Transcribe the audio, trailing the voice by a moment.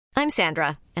I'm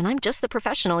Sandra, and I'm just the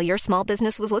professional your small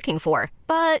business was looking for.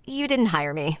 But you didn't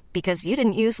hire me because you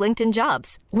didn't use LinkedIn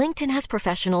Jobs. LinkedIn has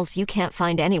professionals you can't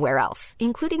find anywhere else,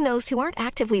 including those who aren't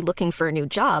actively looking for a new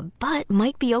job, but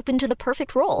might be open to the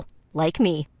perfect role, like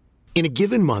me. In a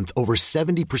given month, over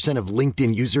 70% of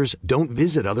LinkedIn users don't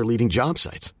visit other leading job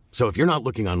sites. So if you're not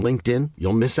looking on LinkedIn,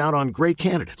 you'll miss out on great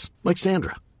candidates like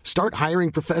Sandra. Start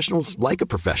hiring professionals like a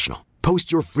professional.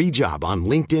 Post your free job on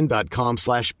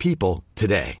linkedin.com/people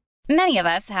today. Many of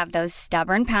us have those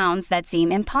stubborn pounds that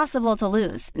seem impossible to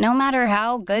lose, no matter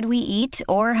how good we eat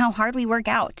or how hard we work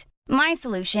out. My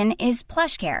solution is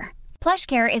PlushCare.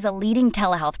 PlushCare is a leading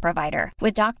telehealth provider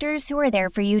with doctors who are there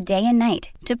for you day and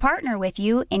night to partner with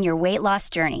you in your weight loss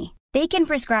journey. They can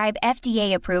prescribe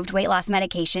FDA-approved weight loss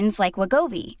medications like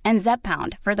Wegovy and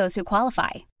Zepbound for those who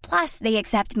qualify. Plus, they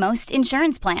accept most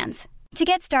insurance plans. To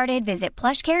get started, visit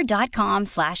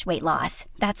plushcare.com/weightloss.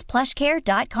 That's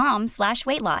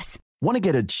plushcare.com/weightloss. Want to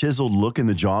get a chiseled look in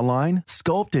the jawline?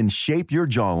 Sculpt and shape your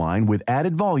jawline with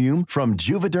added volume from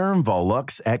Juvederm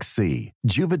Volux XC.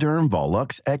 Juvederm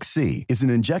Volux XC is an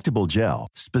injectable gel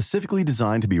specifically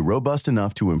designed to be robust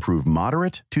enough to improve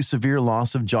moderate to severe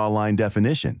loss of jawline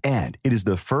definition. And it is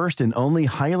the first and only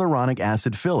hyaluronic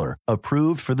acid filler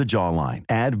approved for the jawline.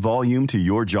 Add volume to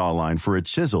your jawline for a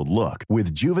chiseled look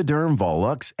with Juvederm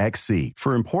Volux XC.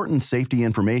 For important safety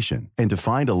information and to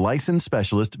find a licensed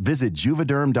specialist, visit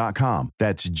juvederm.com.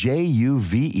 That's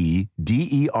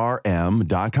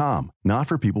JUVEDERM.com. Not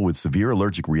for people with severe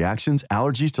allergic reactions,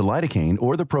 allergies to lidocaine,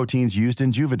 or the proteins used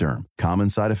in Juvederm. Common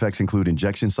side effects include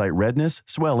injection site redness,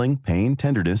 swelling, pain,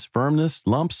 tenderness, firmness,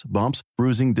 lumps, bumps,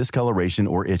 bruising, discoloration,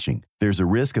 or itching. There's a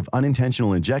risk of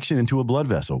unintentional injection into a blood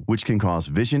vessel, which can cause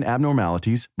vision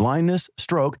abnormalities, blindness,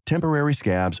 stroke, temporary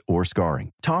scabs, or scarring.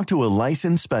 Talk to a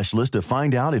licensed specialist to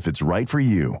find out if it's right for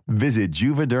you. Visit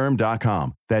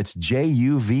Juvederm.com. That's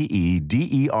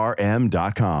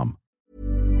JUVEDERM.com.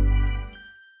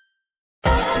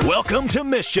 Welcome to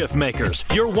Mischief Makers,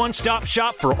 your one-stop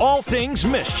shop for all things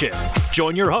mischief.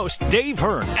 Join your host, Dave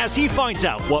Hearn, as he finds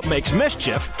out what makes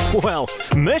mischief, well,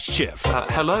 mischief.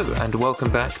 Hello, and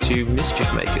welcome back to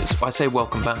Mischief Makers. I say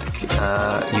welcome back.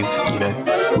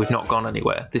 We've not gone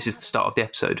anywhere. This is the start of the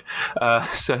episode.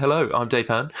 So hello, I'm Dave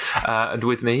Hearn, and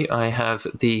with me I have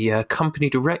the company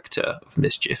director of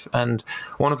Mischief and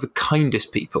one of the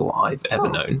kindest people I've ever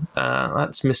known.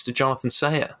 That's Mr. Jonathan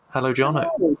Sayer. Hello, Jono.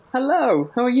 Hello,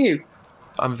 how are you?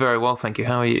 I'm very well, thank you.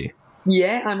 How are you?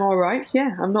 Yeah, I'm all right.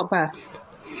 Yeah, I'm not bad.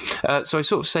 So I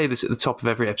sort of say this at the top of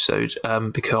every episode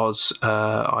because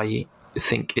I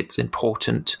think it's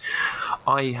important.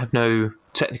 I have no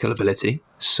technical ability,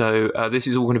 so this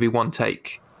is all going to be one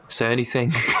take. So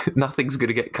nothing's going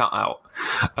to get cut out.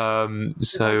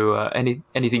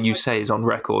 Anything you say is on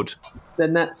record.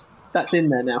 Then that's in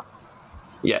there now.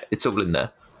 Yeah, it's all in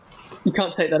there. You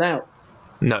can't take that out.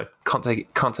 No, can't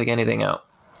take anything out.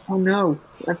 Oh no,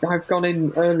 I've gone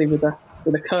in early with a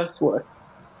curse word.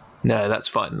 No, that's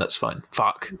fine.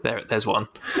 Fuck, there's one.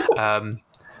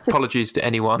 Apologies to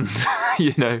anyone,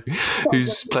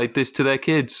 who's played this to their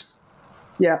kids.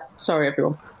 Yeah, sorry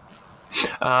everyone.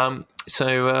 As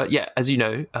you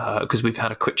know, because we've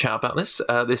had a quick chat about this,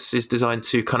 this is designed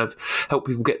to kind of help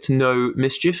people get to know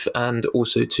Mischief and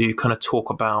also to kind of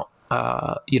talk about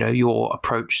your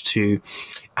approach to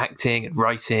acting and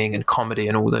writing and comedy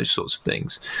and all those sorts of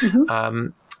things. Mm-hmm.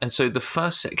 And so the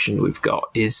first section we've got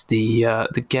is the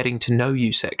getting to know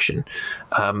you section.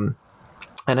 And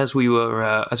as we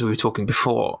were talking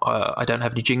before, I don't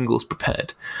have any jingles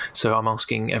prepared, so I'm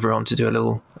asking everyone to do a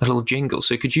little jingle.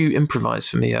 So could you improvise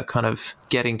for me a kind of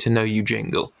getting to know you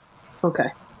jingle?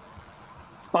 Okay.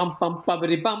 Bum bum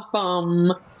bubbity bum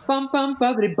bum bum bum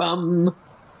bubbity bum.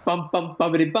 Bum bum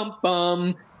bubbity bum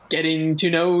bum, getting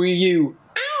to know you.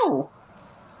 Ow!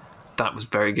 That was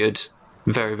very good.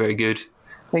 Very, very good.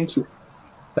 Thank you.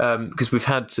 Because we've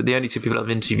had the only two people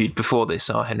I've interviewed before this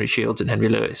are Henry Shields and Henry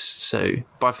Lewis, so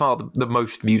by far the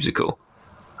most musical.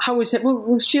 How is it?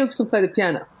 Well, Shields can play the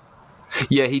piano.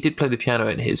 Yeah, he did play the piano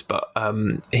in his, but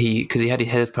because he had his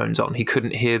headphones on, he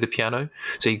couldn't hear the piano,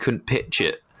 so he couldn't pitch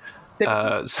it.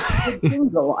 The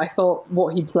jingle, I thought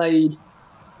what he played.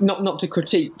 Not to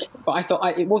critique, but I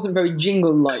thought it wasn't very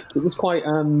jingle-like. It was quite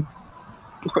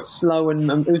slow and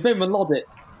it was very melodic.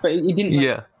 But it didn't.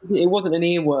 Yeah. It wasn't an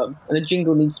earworm, and a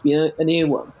jingle needs to be an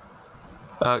earworm.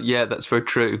 Yeah, that's very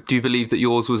true. Do you believe that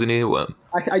yours was an earworm?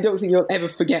 I don't think you'll ever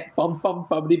forget bum bum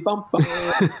bubbly bum bum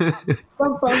bum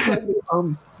bum bubbly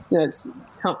bum.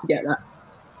 Can't forget that.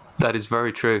 That is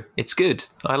very true. It's good.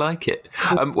 I like it.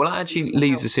 Well, that actually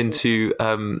leads us into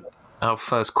our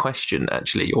first question,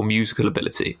 actually, your musical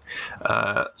ability.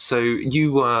 So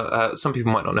you were, some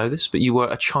people might not know this, but you were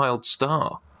a child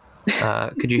star.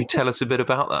 Could you tell us a bit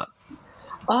about that?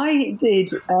 I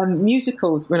did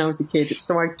musicals when I was a kid.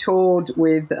 So I toured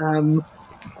with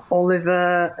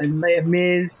Oliver and Les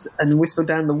Mis and Whistle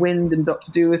Down the Wind and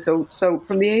Dr. Dolittle. So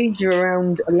from the age of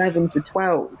around 11 to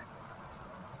 12,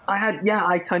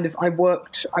 I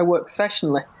worked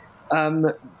professionally,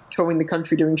 touring the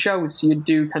country doing shows. So you'd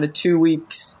do kind of 2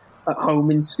 weeks at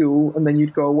home in school, and then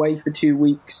you'd go away for 2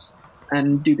 weeks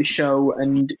and do the show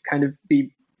and kind of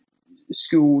be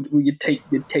schooled. Where you'd take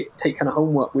kind of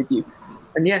homework with you.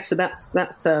 And yeah, so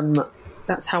that's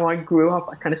how I grew up.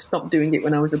 I kind of stopped doing it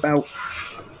when I was about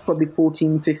probably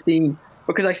 14, 15,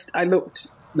 because I looked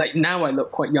like, now I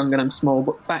look quite young and I'm small,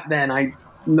 but back then I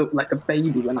looked like a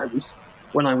baby when I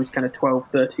was kind of 12,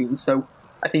 13. So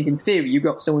I think in theory you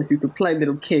got someone who could play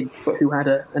little kids, but who had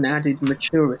an added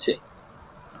maturity.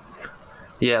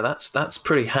 Yeah, that's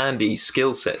pretty handy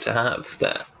skill set to have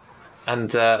there. And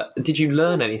did you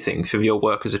learn anything from your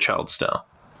work as a child star?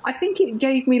 I think it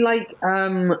gave me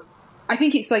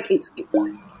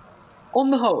on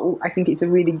the whole, I think it's a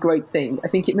really great thing. I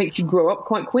think it makes you grow up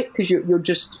quite quick, because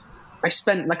I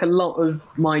spent like a lot of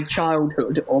my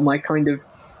childhood, or my kind of,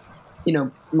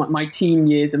 my teen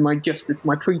years and my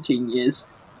preteen years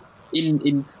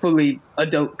in fully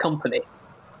adult company.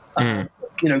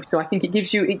 So I think it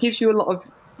gives you a lot of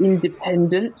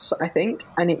independence, I think,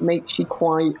 and it makes you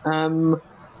quite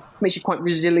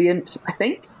resilient, I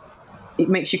think. It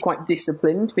makes you quite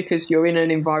disciplined, because you're in an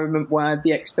environment where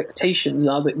the expectations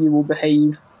are that you will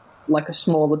behave like a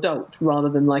small adult rather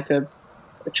than like a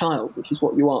child, which is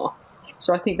what you are.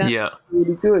 So I think that's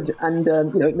really good, and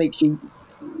it makes you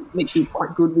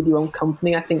quite good with your own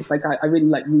company. I think I really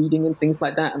like reading and things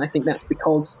like that, and I think that's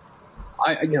because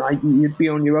you'd be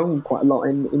on your own quite a lot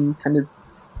in kind of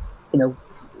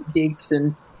digs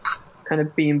and kind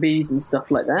of B&Bs and stuff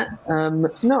like that.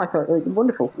 So no, I thought it was a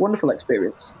wonderful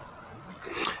experience.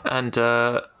 And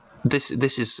this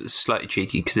is slightly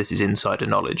cheeky because this is insider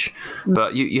knowledge,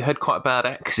 but you had quite a bad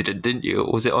accident, didn't you?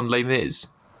 Or was it on Les Mis?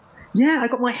 Yeah, I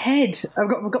got my hair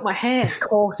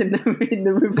caught in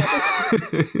the river.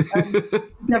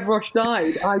 Gavroche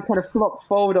died. I kind of flopped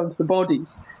forward onto the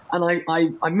bodies, and I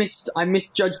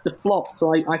misjudged the flop,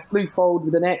 so I flew forward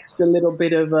with an extra little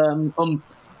bit of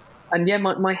and yeah,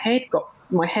 my hair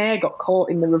got caught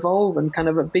in the revolve, and kind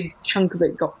of a big chunk of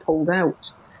it got pulled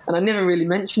out. And I never really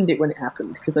mentioned it when it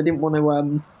happened, because I didn't want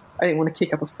to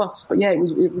kick up a fuss. But yeah, it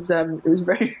was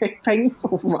very, very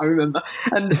painful from what I remember.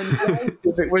 And the end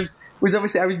of it was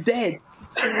obviously I was dead.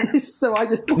 So I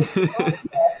just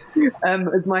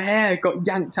as my hair got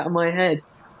yanked out of my head,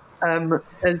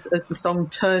 as the song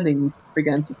Turning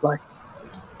began to play.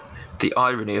 The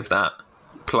irony of that,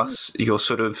 plus your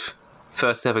sort of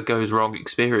first ever goes wrong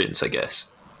experience, I guess.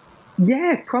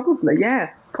 Yeah, probably. Yeah,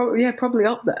 probably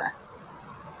up there.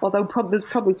 Although there's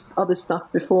probably other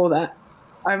stuff before that.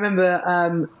 I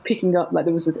remember picking up, like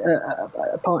there was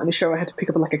a part in the show I had to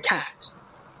pick up like a cat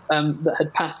that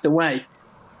had passed away.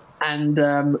 And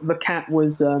the cat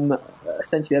was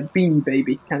essentially a Beanie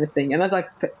Baby kind of thing. And as I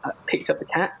picked up the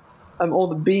cat, all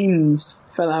the beans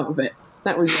fell out of it.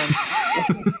 That was...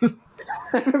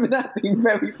 I remember that being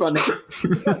very funny.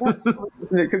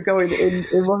 That could go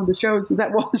in one of the shows. So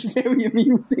that was very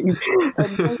amusing. And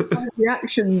the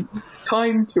reaction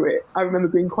time to it, I remember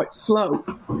being quite slow.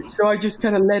 So I just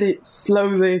kind of let it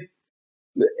slowly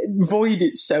void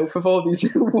itself of all these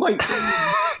little white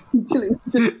things until it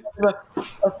was just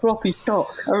a floppy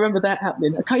sock. I remember that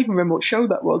happening. I can't even remember what show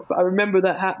that was, but I remember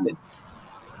that happening.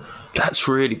 That's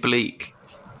really bleak.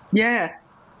 Yeah.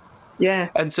 Yeah.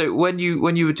 And so when you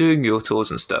were doing your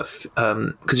tours and stuff,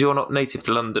 because you're not native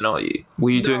to London, are you? Were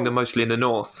you doing them mostly in the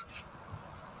north?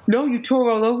 No, you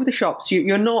tour all over the shops. You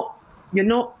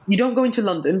don't go into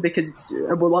London because it's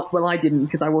well I didn't,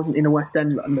 because I wasn't in a West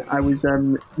End London. I was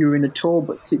you were in a tour,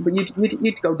 but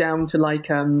you'd go down to like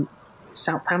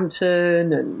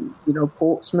Southampton and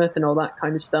Portsmouth and all that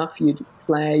kind of stuff. You'd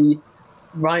play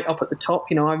right up at the top.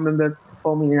 I remember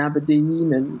performing in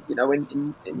Aberdeen and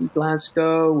in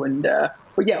Glasgow and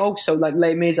but yeah, also like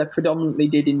Les Mis I predominantly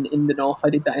did in the north.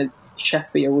 I did that in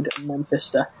Sheffield and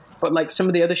Manchester, but like some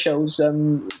of the other shows,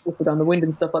 Whistle Down the Wind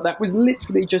and stuff like that, was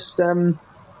literally just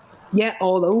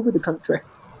all over the country.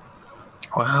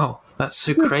 Wow, that's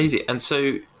so crazy. And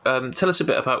so tell us a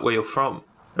bit about where you're from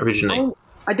originally.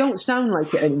 I don't sound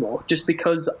like it anymore, just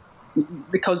because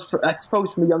I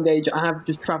suppose from a young age I have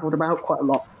just travelled about quite a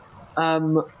lot.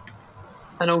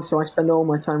 And also, I spend all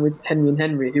my time with Henry and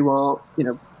Henry, who are,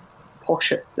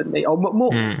 posher than me, or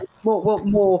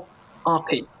more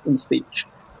RP in speech.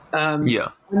 Yeah.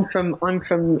 I'm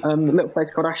from a little place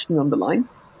called Ashton-under-Lyne,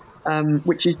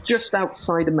 which is just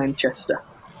outside of Manchester.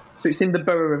 So it's in the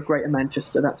borough of Greater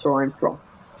Manchester. That's where I'm from.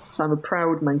 So I'm a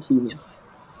proud Mancunian.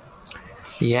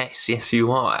 Yes,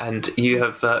 you are, and you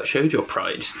have showed your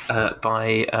pride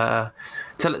by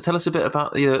tell us a bit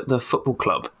about the football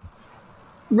club.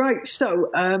 Right. So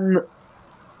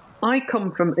I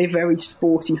come from a very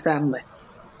sporty family.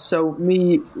 So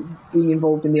me being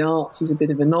involved in the arts is a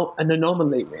bit of an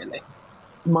anomaly, really.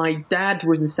 My dad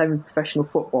was a semi-professional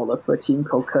footballer for a team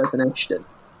called Curzon Ashton,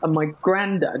 and my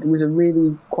granddad was a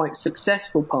really quite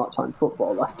successful part-time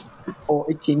footballer for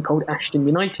a team called Ashton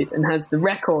United, and has the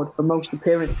record for most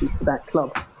appearances for that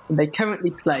club. And they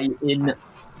currently play in,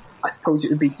 I suppose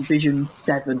it would be Division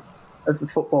 7 of the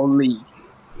Football League.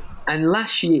 And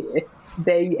last year,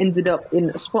 they ended up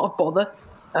in a spot of bother,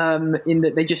 in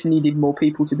that they just needed more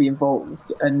people to be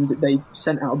involved, and they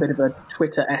sent out a bit of a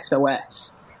Twitter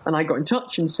SOS. And I got in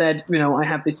touch and said, I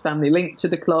have this family link to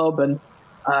the club, and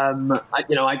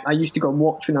I used to go and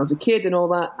watch when I was a kid and all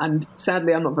that. And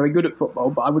sadly, I'm not very good at football,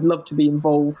 but I would love to be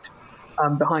involved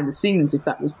behind the scenes if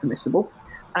that was permissible.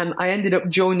 And I ended up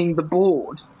joining the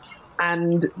board,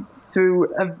 and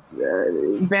through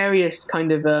various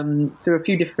kind of through a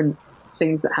few different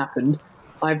things that happened,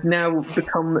 I've now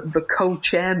become the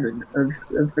co-chairman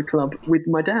of the club with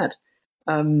my dad,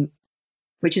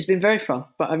 which has been very fun.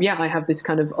 But I have this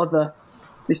kind of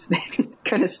this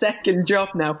kind of second job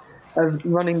now of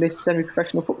running this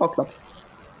semi-professional football club.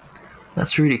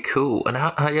 That's really cool. And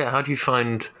how do you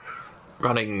find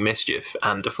running Mischief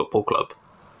and a football club?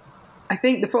 I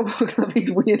think the football club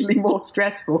is weirdly more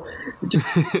stressful. Just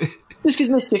because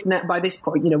Mischief, by this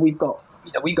point, we've got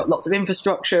lots of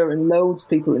infrastructure and loads of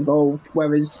people involved.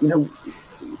 Whereas,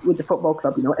 with the football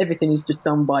club, everything is just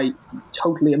done by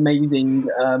totally amazing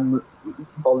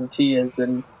volunteers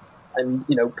and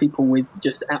people with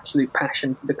just absolute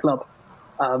passion for the club.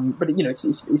 But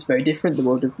it's very different, the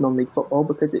world of non-league football,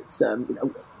 because it's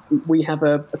we have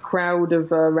a crowd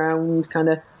of around kind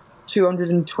of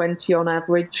 220 on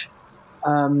average.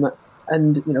 And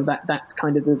that's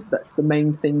kind of that's the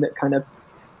main thing that kind of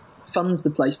funds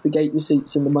the place, the gate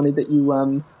receipts and the money that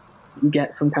you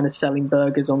get from kind of selling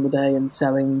burgers on the day and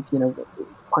selling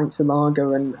pints of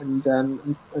lager and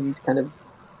kind of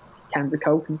cans of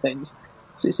Coke and things.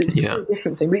 So it's a very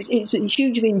different thing, but it's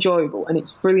hugely enjoyable, and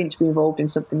it's brilliant to be involved in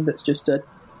something that's just a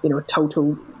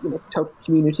total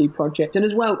community project. And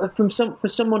as well, for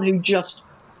someone who just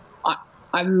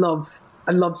I love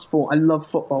sport. I love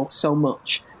football so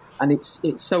much, and it's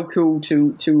so cool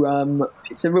to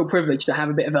it's a real privilege to have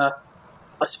a bit of a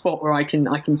spot where I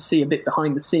can see a bit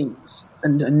behind the scenes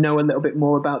and know a little bit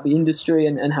more about the industry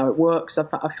and how it works. I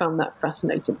found that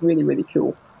fascinating, really, really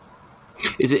cool.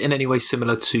 Is it in any way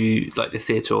similar to like the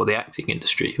theatre or the acting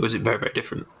industry, or is it very, very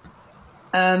different?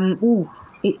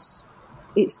 It's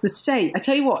the same. I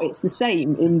tell you what, it's the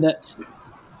same in that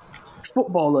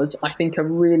footballers, I think, are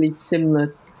really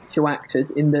similar to actors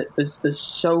in that there's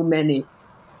so many.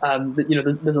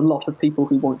 There's a lot of people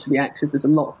who want to be actors. There's a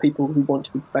lot of people who want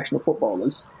to be professional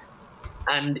footballers,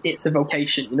 and it's a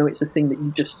vocation. It's a thing that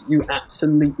you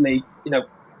absolutely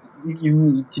you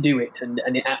need to do it, and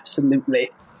it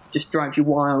absolutely just drives you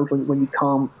wild when you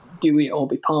can't do it or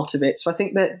be part of it. So I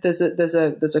think that there's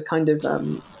a kind of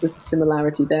there's a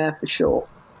similarity there for sure.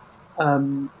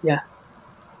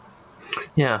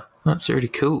 Yeah, that's really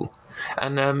cool.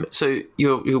 And so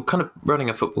you're kind of running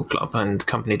a football club and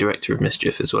company director of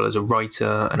Mischief, as well as a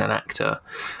writer and an actor.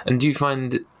 And do you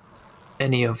find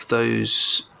any of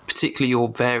those, particularly your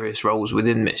various roles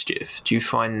within Mischief, do you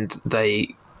find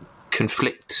they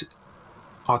conflict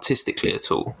artistically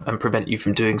at all and prevent you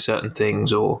from doing certain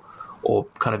things, or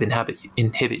kind of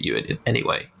inhibit you in any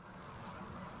way?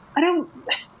 I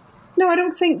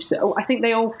don't think so. I think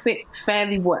they all fit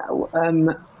fairly well.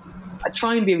 I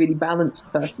try and be a really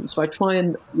balanced person, so I try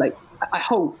and I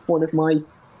hope one of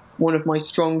my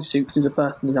strong suits as a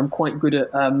person is I'm quite good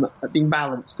at being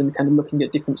balanced and kind of looking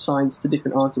at different sides to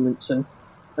different arguments and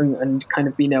kind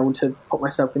of being able to put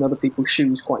myself in other people's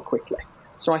shoes quite quickly.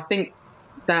 So I think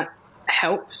that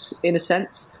helps in a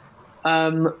sense.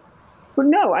 But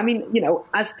no, I mean,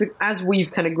 as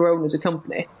we've kind of grown as a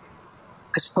company,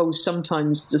 I suppose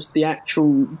sometimes just the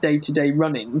actual day-to-day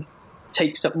running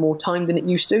takes up more time than it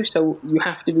used to. So you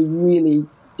have to be really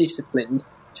disciplined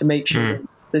to make sure that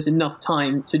there's enough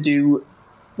time to do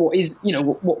what is,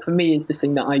 what for me is the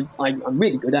thing that I'm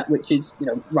really good at, which is,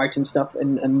 writing stuff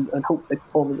and hopefully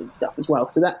performing and stuff as well.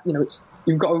 So that,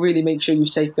 you've got to really make sure you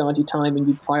safeguard your time and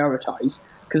you prioritize,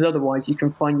 because otherwise you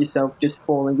can find yourself just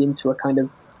falling into a kind of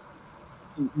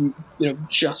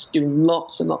just doing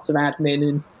lots and lots of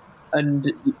admin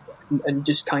and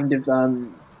just kind of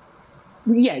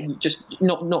just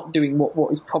not doing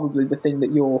what is probably the thing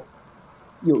that you're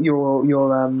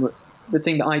the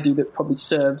thing that I do that probably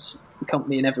serves the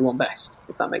company and everyone best,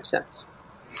 if that makes sense.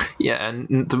 Yeah,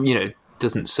 and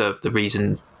doesn't serve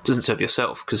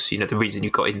yourself, because the reason you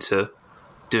got into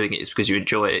doing it is because you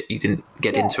enjoy it. You didn't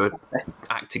get into it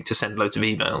acting to send loads of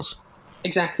emails.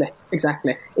 Exactly. It's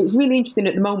really interesting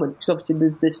at the moment, because obviously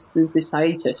there's this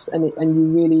hiatus, and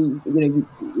you really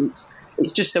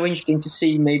it's just so interesting to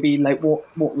see maybe like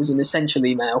what was an essential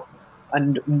email,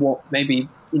 and what maybe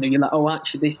you're like, oh,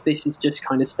 actually this is just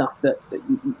kind of stuff that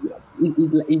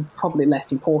is probably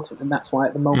less important, and that's why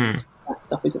at the moment that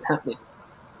stuff isn't happening.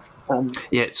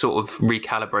 It sort of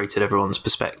recalibrated everyone's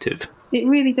perspective. It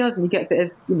really does, and you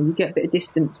get a bit of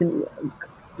distance, and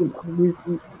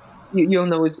you'll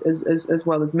know as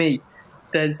well as me.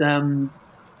 There's the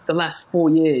last 4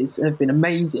 years have been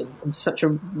amazing and such a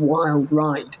wild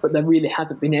ride, but there really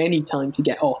hasn't been any time to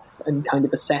get off and kind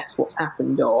of assess what's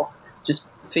happened, or just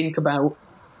think about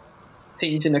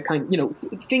things in a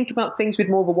think about things with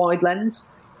more of a wide lens,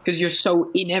 because you're so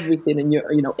in everything, and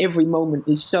every moment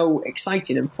is so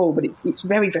exciting and full, but it's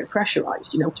very, very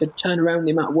pressurized, to turn around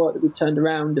the amount of work that we've turned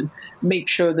around and make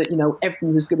sure that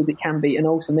everything's as good as it can be, and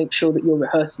also make sure that you're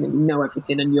rehearsing and you know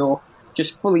everything and you're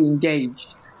just fully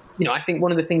engaged. I think one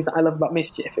of the things that I love about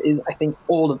Mischief is I think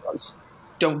all of us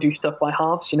don't do stuff by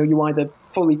halves. You either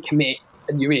fully commit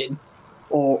and you're in,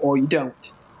 or you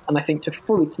don't. And I think to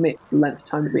fully commit for the length of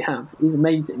time that we have is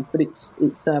amazing. But it's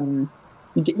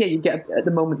you get at the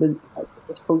moment.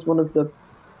 I suppose one of the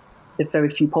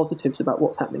very few positives about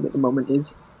what's happening at the moment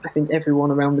is I think everyone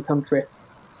around the country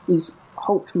is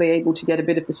hopefully able to get a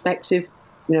bit of perspective.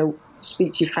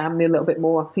 Speak to your family a little bit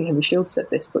more. I think Henry Shields said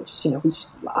this, but just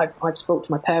I've spoke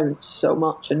to my parents so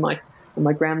much, and my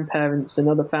grandparents and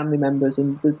other family members,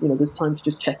 and there's time to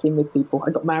just check in with people.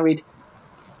 I got married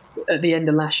at the end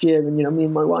of last year, and me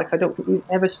and my wife, I don't think we've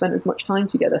ever spent as much time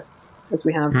together as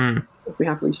we have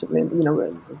recently.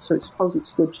 And, so I suppose it's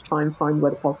good to try and find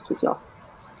where the positives are.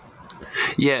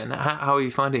 Yeah, and how are you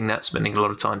finding that, spending a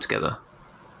lot of time together?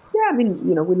 Yeah, we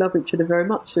love each other very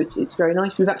much, so it's very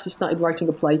nice. We've actually started writing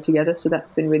a play together, so that's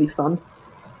been really fun.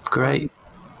 Great.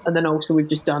 And then also we've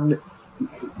just done,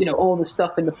 all the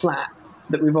stuff in the flat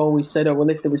that we've always said, oh, well,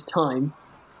 if there was time,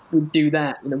 we'd do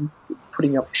that,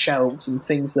 putting up shelves and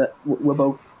things that we're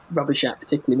both rubbish at,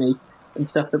 particularly me, and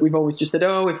stuff that we've always just said,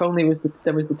 oh, if only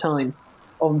there was the time.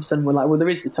 All of a sudden we're like, well, there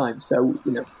is the time, so,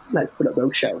 let's put up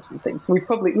those shelves and things. So we've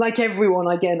probably, like everyone,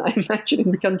 again, I imagine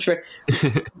in the country,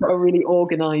 got a really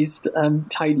organised,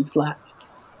 tidy flat.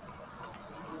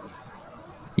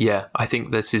 Yeah, I think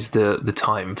this is the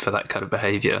time for that kind of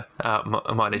behaviour.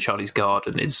 Mine and Charlie's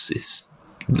garden is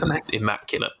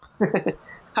immaculate.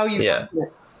 How are you finding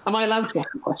it? Am I allowed to ask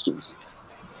you questions?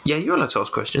 Yeah, you're allowed to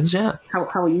ask questions, yeah. How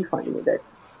are you finding it, Dave?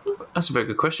 That's a very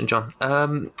good question, John.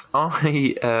 I'm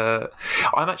actually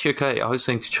okay. I was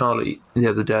saying to Charlie the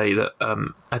other day that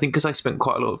I think because I spent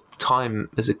quite a lot of time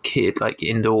as a kid, like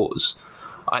indoors,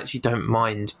 I actually don't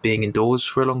mind being indoors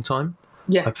for a long time.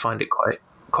 Yeah, I find it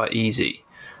quite easy.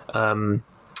 And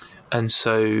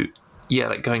so, yeah,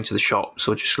 like going to the shops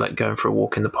or just like going for a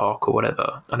walk in the park or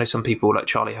whatever. I know some people, like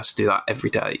Charlie, has to do that every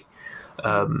day.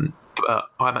 But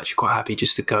I'm actually quite happy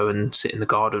just to go and sit in the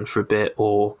garden for a bit,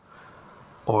 or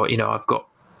I've got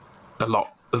a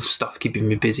lot of stuff keeping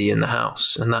me busy in the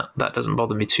house, and that doesn't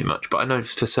bother me too much. But I know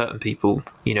for certain people,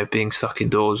 being stuck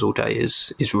indoors all day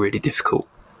is really difficult.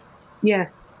 Yeah,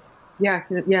 I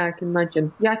can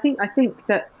imagine. Yeah, I think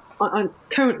that I'm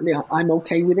currently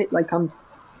okay with it. Like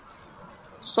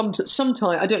sometimes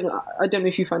I don't know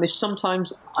if you find this.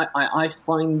 Sometimes I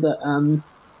find that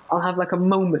I'll have like a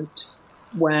moment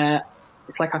where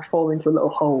it's like I fall into a little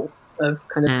hole of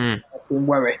kind of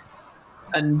worry.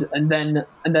 And then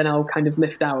I'll kind of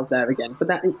lift out of there again. But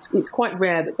that it's quite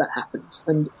rare that happens,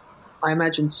 and I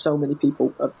imagine so many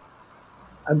people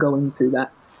are going through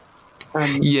that.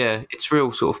 Yeah, it's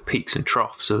real sort of peaks and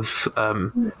troughs of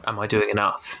am I doing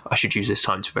enough? I should use this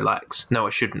time to relax. No, I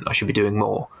shouldn't. I should be doing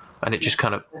more. And it just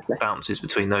kind of bounces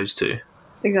between those two.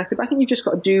 Exactly. But I think you've just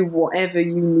got to do whatever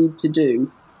you need to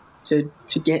do to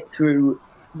get through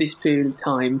this period of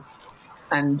time.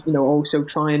 And also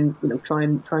try and be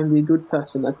a good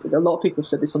person. A lot of people have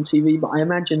said this on TV, but I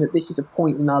imagine that this is a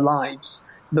point in our lives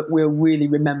that we'll really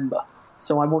remember.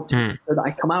 So I want to make sure that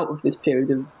I come out of this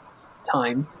period of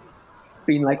time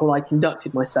being like, well, I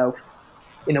conducted myself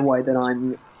in a way that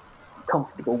I'm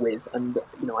comfortable with, and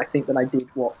I think that I did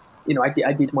what I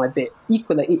did my bit.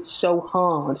 Equally, it's so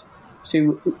hard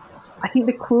to. I think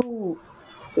the cruel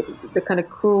the kind of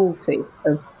cruelty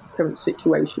of current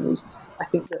situation is, I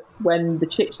think that when the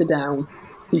chips are down,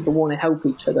 people want to help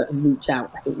each other and reach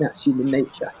out. I think that's human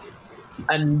nature.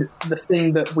 And the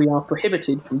thing that we are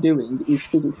prohibited from doing is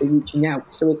physically reaching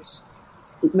out. So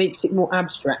it makes it more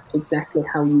abstract exactly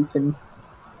how you can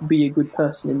be a good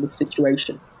person in this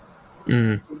situation.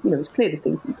 It's clear the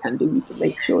things that you can do. You can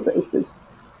make sure that if there's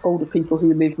older people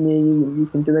who live near you, and you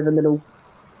can deliver little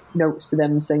notes to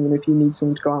them saying, if you need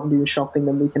someone to go out and do your shopping,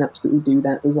 then we can absolutely do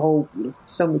that. There's a whole,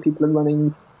 so many people are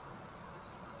running,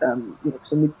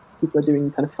 so many people are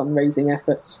doing kind of fundraising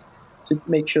efforts to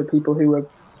make sure people who are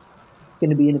going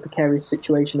to be in a precarious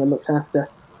situation are looked after.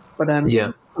 But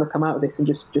I come out of this and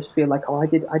just feel like, I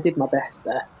did my best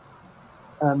there.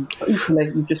 But equally,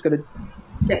 you've just got to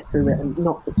get through it and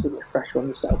not put too much pressure on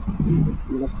yourself.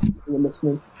 If you're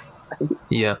listening, I think it's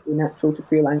natural to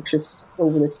feel anxious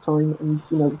over this time,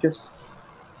 and just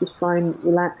try and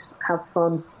relax, have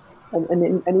fun,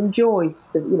 and enjoy.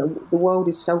 The world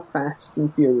is so fast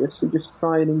and furious, so just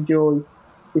try and enjoy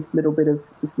this little bit of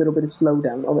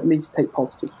slowdown, or at least take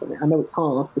positives from it. I know it's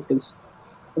hard because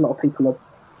a lot of people are,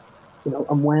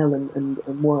 unwell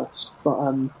and worse,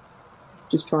 but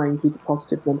just try and keep a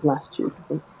positive mental attitude, I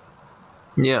think.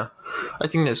 Yeah, I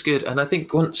think that's good. And I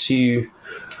think once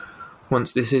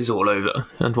this is all over,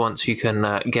 and once you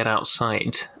can get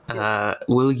outside,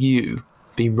 will you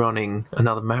be running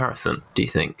another marathon, do you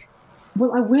think?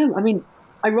 Well, I will. I mean,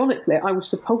 ironically, I was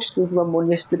supposed to have run one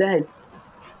yesterday.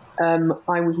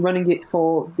 I was running it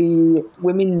for the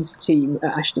women's team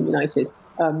at Ashton United,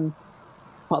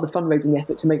 as part of the fundraising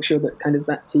effort to make sure that kind of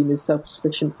that team is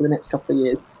self-sufficient for the next couple of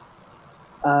years.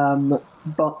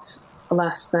 But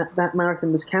alas, that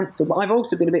marathon was cancelled. But I've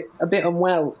also been a bit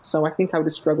unwell, so I think I would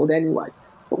have struggled anyway.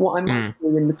 But what I might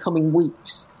do in the coming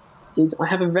weeks is I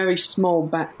have a very small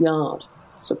backyard.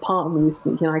 So part of me is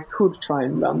thinking I could try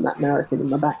and run that marathon in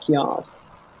my backyard.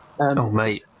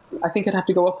 Mate. I think I'd have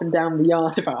to go up and down the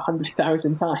yard about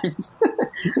 100,000 times.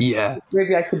 Yeah.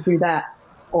 Maybe I could do that,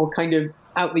 or kind of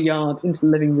out the yard into the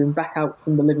living room, back out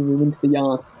from the living room into the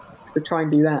yard. To try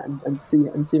and do that and see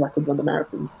if I could run the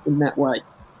marathon in that way.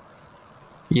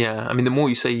 Yeah, I mean, the more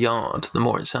you say yard, the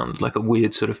more it sounds like a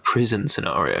weird sort of prison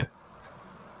scenario.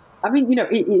 I mean,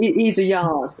 it is a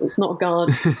yard. It's not a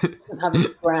garden. It doesn't have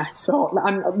any grass.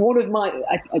 One of my,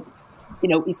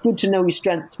 it's good to know your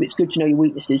strengths, but it's good to know your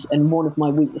weaknesses. And one of my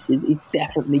weaknesses is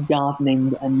definitely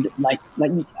gardening. And like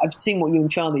I've seen what you and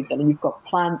Charlie have done, and you've got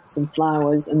plants and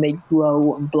flowers, and they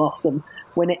grow and blossom.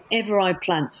 Whenever I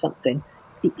plant something,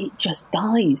 it just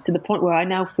dies to the point where I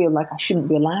now feel like I shouldn't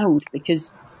be allowed,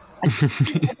 because I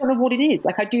don't know what it is.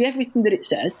 Like, I do everything that it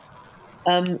says,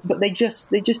 but they just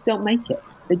don't make it.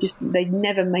 They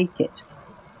never make it.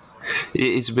 It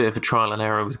is a bit of a trial and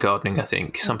error with gardening, I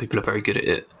think. Some people are very good at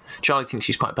it. Charlie thinks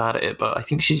she's quite bad at it, but I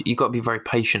think you've got to be very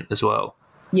patient as well.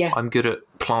 Yeah. I'm good at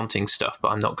planting stuff, but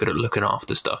I'm not good at looking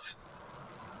after stuff.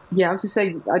 Yeah, I was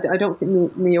going to say, I don't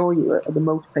think me or you are the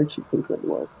most patient people in the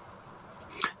world.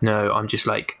 No, I'm just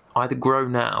like, either grow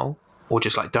now or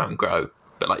just like don't grow,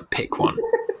 but like pick one.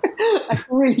 I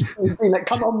really see like,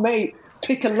 come on, mate,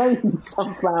 pick a lane,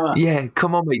 sunflower. Yeah,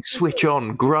 come on, mate, switch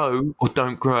on, grow or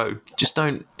don't grow. Just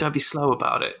don't be slow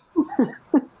about it.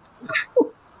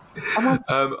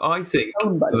 I think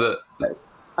that.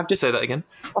 I've just say that again.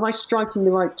 Am I striking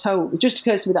the right tone? It just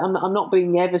occurs to me that I'm not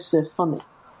being ever so funny.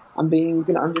 I'm being,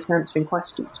 I'm just answering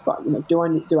questions. But do I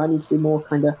need to be more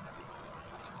kind of?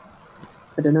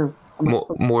 I don't know.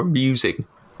 More amusing.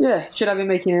 Yeah, should I be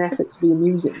making an effort to be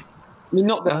amusing? I mean,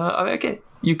 not that. Okay,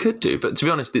 you could do, but to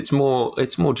be honest, it's more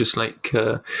just like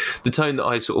the tone that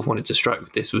I sort of wanted to strike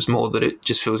with this was more that it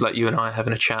just feels like you and I are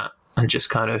having a chat and just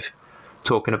kind of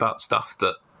talking about stuff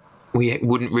that we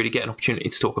wouldn't really get an opportunity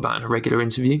to talk about in a regular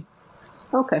interview.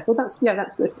 Okay, well that's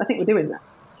good. I think we're doing that.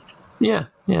 Yeah,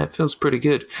 it feels pretty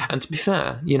good. And to be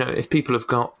fair, if people have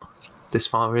got this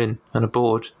far in and are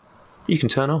bored, you can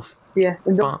turn off. Yeah,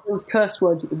 and those curse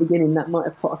words at the beginning, that might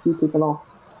have put a few people off.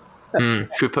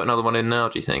 Should we put another one in now,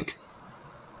 do you think?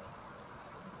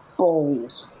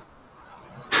 Balls.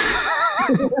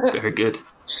 Very good.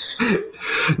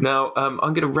 Now, I'm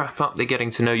going to wrap up the getting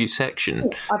to know you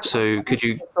section. So could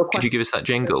you give us that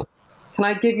jingle? Can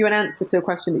I give you an answer to a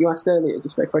question that you asked earlier,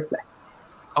 just very quickly?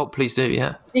 Oh, please do,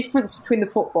 yeah. The difference between the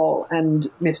football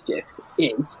and Mischief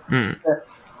is that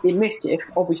in Mischief,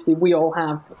 obviously, we all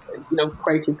have,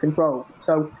 creative control.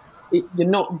 So you're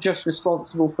not just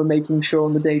responsible for making sure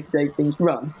on the day-to-day things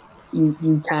run.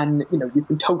 You can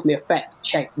totally affect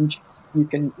change. You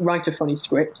can write a funny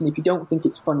script, and if you don't think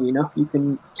it's funny enough, you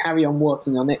can carry on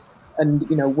working on it. And,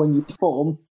 when you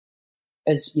perform,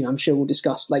 as you know, I'm sure we'll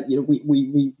discuss. Like, you know,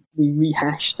 we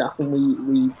rehash stuff and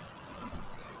we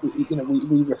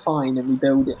refine and we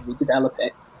build it and we develop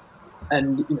it.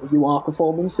 And you know, you are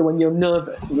performing. So when you're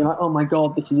nervous, and you're like, oh my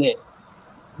god, this is it.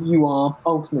 You're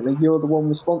the one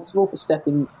responsible for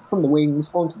stepping from the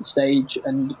wings onto the stage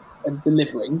and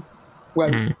delivering.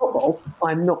 Whereas in football,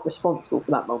 I'm not responsible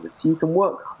for that moment. So you can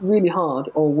work really hard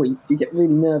all week. You get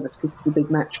really nervous because it's a big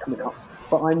match coming up.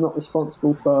 But I'm not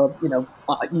responsible for, you know,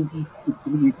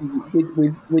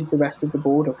 with the rest of the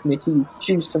board or committee. You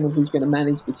choose someone who's going to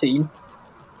manage the team,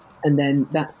 and then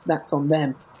that's on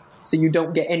them. So you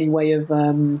don't get any way of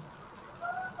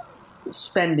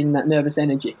spending that nervous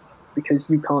energy because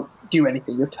you can't do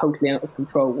anything. You're totally out of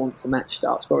control once a match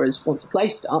starts. Whereas once a play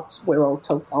starts, we're all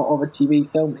over TV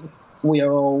filming. We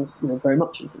are all, you know, very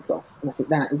much in control, and I think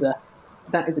that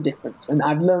is a difference. And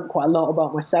I've learned quite a lot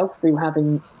about myself through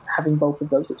having both of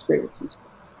those experiences.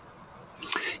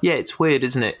 Yeah, it's weird,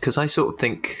 isn't it? Because I sort of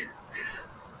think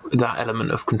that element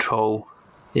of control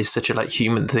is such a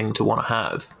human thing to want to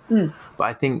have. But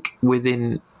I think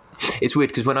it's weird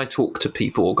because when I talk to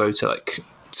people or go to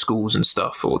schools and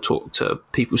stuff or talk to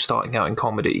people starting out in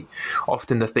comedy,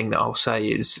 often the thing that I'll say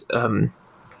is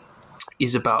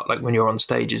about when you're on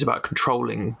stage is about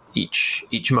controlling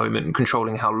each moment,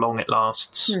 controlling how long it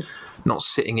lasts, not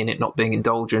sitting in it, not being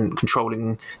indulgent,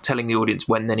 telling the audience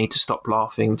when they need to stop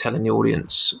laughing, telling the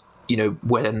audience, you know,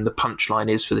 when the punchline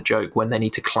is for the joke, when they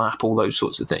need to clap, all those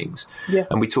sorts of things. Yeah.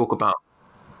 And we talk about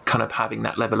kind of having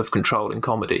that level of control in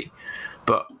comedy,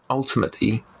 but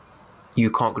ultimately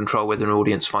you can't control whether an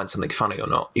audience finds something funny or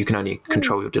not. You can only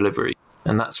control your delivery,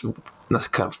 and that's a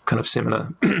kind of similar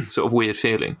sort of weird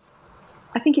feeling.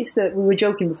 I think it's that we were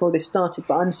joking before this started,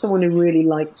 but I'm someone who really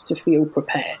likes to feel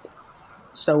prepared.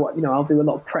 So, you know, I'll do a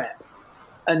lot of prep.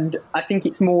 And I think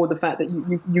it's more the fact that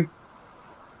you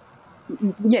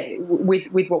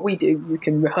with what we do, you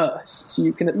can rehearse. So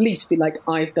you can at least be like,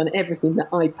 I've done everything that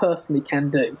I personally can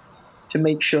do to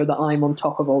make sure that I'm on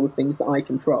top of all the things that I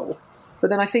control. But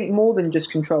then I think more than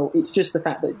just control, it's just the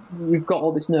fact that you've got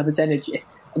all this nervous energy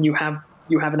and you have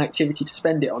an activity to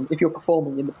spend it on. If you're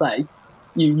performing in the play,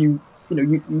 you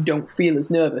don't feel as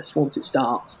nervous once it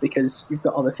starts because you've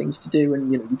got other things to do,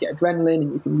 and you know, you get adrenaline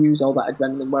and you can use all that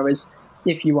adrenaline. Whereas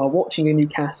if you are watching a new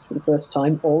cast for the first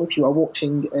time, or if you are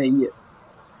watching a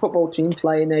football team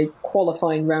play in a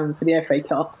qualifying round for the FA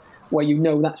Cup, where you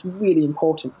know that's really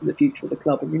important for the future of the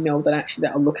club, and you know that actually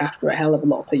that'll look after a hell of a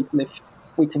lot of people if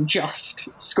we can just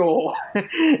score.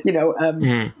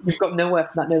 You've got nowhere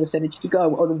for that nervous energy to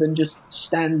go other than just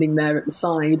standing there at the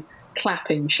side,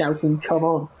 clapping, shouting, "Come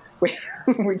on!"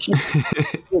 which is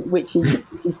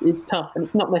tough. And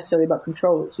it's not necessarily about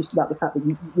control. It's just about the fact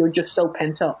that you're just so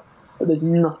pent up that there's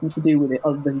nothing to do with it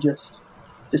other than just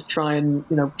try and,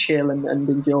 you know, chill and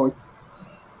enjoy.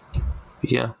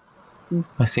 Yeah,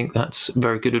 I think that's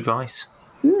very good advice.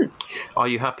 Are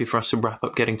you happy for us to wrap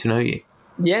up Getting to Know You?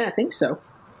 Yeah, I think so.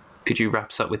 Could you wrap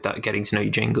us up with that Getting to Know You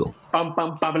jingle? Bum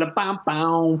bum babla bum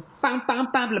bum bum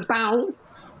bum babla bum.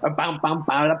 Bum bum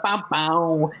babla bum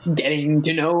bum. Getting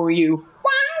to know you.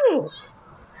 Wow!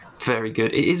 Very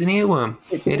good. It is an earworm.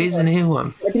 It is an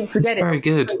earworm. I didn't forget it. Very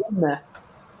good.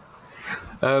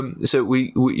 So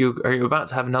you're about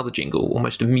to have another jingle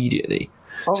almost immediately.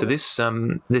 Oh. So this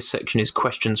section is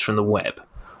questions from the web,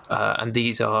 and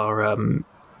these are, I mean,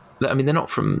 they're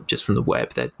not just from the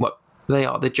web. They're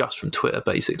just from Twitter,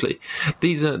 basically.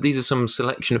 These are some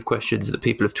selection of questions that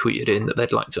people have tweeted in that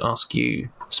they'd like to ask you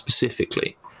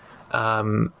specifically.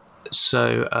 Could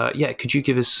you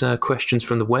give us questions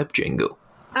from the web jingle?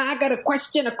 I got a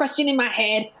question in my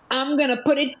head. I'm gonna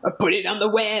put it on the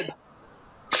web.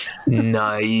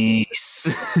 Nice.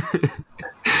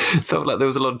 Felt like there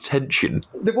was a lot of tension.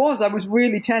 There was. I was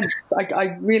really tense.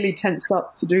 I really tensed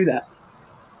up to do that.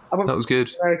 That was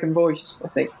good. American voice, I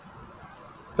think.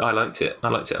 I liked it a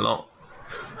lot.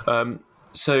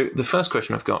 So the first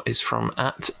question I've got is from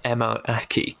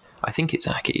 @Emma_Aki. I think it's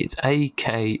Aki. It's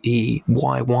Akeyy.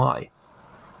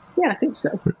 Yeah, I think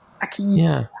so. Aki.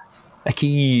 Yeah.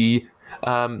 Aki.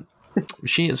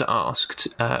 She has asked,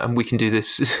 and we can do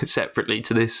this separately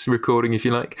to this recording if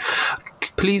you like.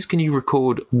 Please, can you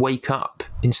record "Wake Up"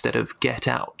 instead of "Get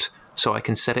Out" so I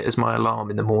can set it as my alarm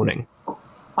in the morning?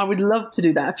 I would love to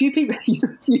do that. A few people asked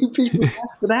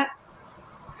for that.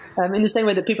 In the same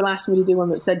way that people asked me to do one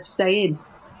that said "Stay in."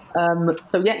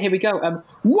 So yeah, here we go.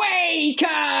 Wake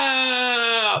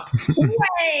up!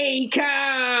 Wake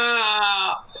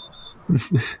up!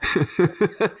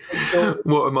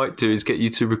 What I might do is get you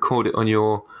to record it on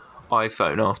your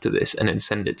iPhone after this and then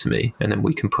send it to me, and then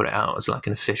we can put it out as like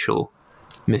an official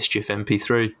Mischief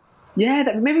MP3. Yeah,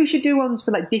 maybe we should do ones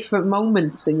for like different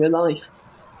moments in your life.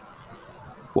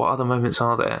 What other moments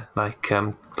are there? Like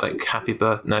happy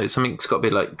birthday? No, something's got to be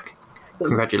like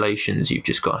congratulations, you've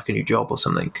just got like a new job or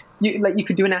something. You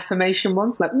could do an affirmation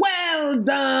once, like well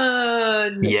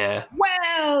done. Yeah.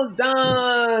 Well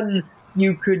done.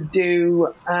 You could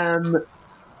do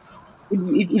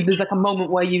if there's like a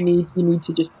moment where you need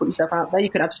to just put yourself out there, you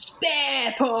could have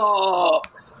step up.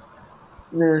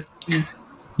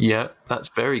 Yeah, that's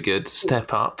very good.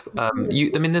 Step up.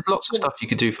 There's lots of stuff you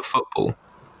could do for football.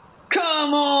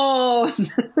 Come on.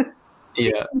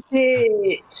 Yeah.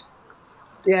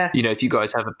 Yeah. You know, if you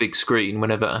guys have a big screen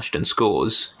whenever Ashton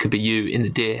scores, could be you in the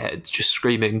deer heads just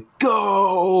screaming,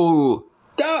 "Goal!"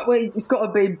 Go! Wait, it's got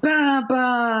to be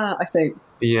Baba, I think.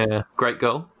 Yeah. Great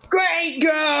goal. Great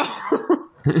goal!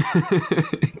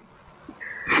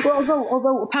 Well,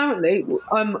 although apparently,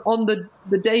 on the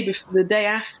day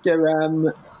after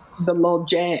the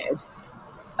Lodge aired,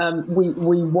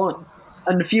 we won,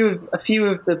 and a few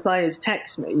of the players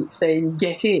text me saying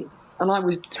 "get in," and I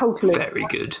was totally very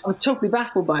good. I was totally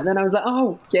baffled by it. And then I was like,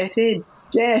 "Oh, get in,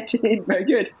 very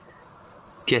good."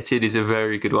 Get in is a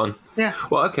very good one. Yeah.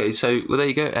 Well, okay, so there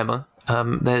you go, Emma.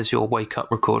 There's your wake up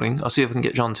recording. I'll see if I can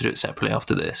get John to do it separately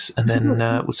after this, and then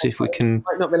we'll see if we can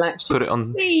might not relax put it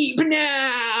on. Sleep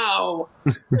now.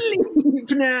 Sleep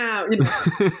now. You know.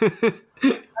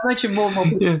 I imagine more and more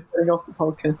people getting off the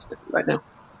podcast right now.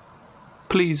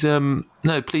 Please,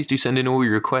 please do send in all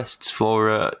your requests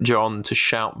for John to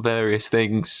shout various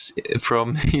things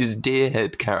from his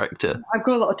Deerhead character. I've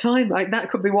got a lot of time.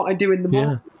 That could be what I do in the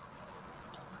morning. Yeah.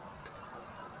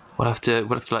 We'll have to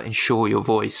like ensure your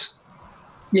voice.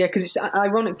 Yeah, because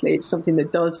ironically, it's something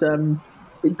that does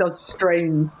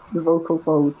strain the vocal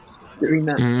folds doing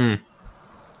that.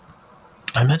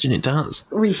 I imagine it does.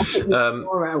 We put the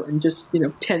floor out and just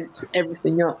tense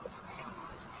everything up.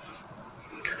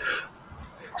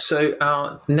 So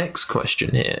our next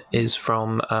question here is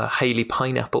from Hayley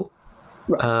Pineapple.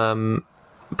 Right.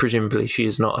 Presumably, she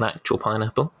is not an actual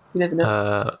pineapple. You never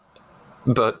know.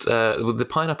 But the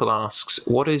pineapple asks,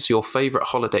 "What is your favourite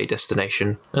holiday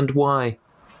destination and why?"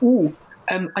 Ooh,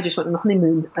 I just went on a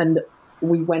honeymoon, and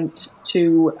we went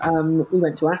to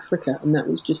Africa, and that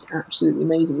was just absolutely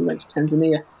amazing. We went to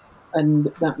Tanzania, and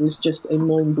that was just a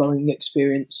mind-blowing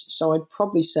experience. So I'd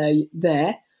probably say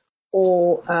there,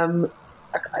 or I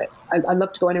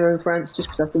love to go anywhere in France just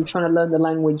because I've been trying to learn the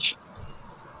language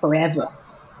forever.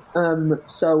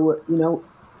 So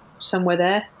somewhere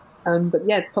there. But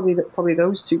yeah, probably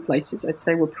those two places I'd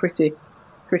say were pretty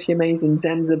amazing.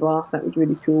 Zanzibar, that was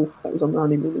really cool. That was on the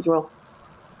honeymoon as well.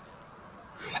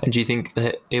 And do you think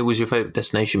that it was your favourite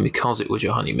destination because it was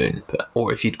your honeymoon,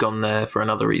 or if you'd gone there for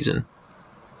another reason,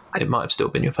 it might have still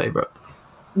been your favourite?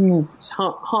 It's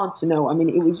hard to know. I mean,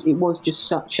 it was just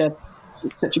such a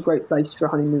great place for a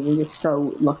honeymoon. We were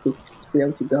so lucky to be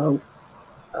able to go.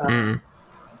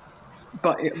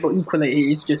 But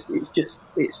equally, it's just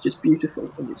beautiful,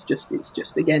 and it's just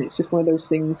again, it's just one of those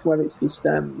things where it's just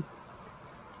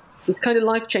it's kind of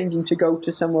life changing to go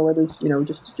to somewhere where there's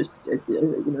just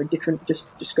different,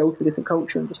 just go to a different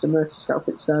culture and just immerse yourself.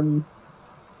 It's a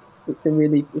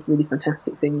really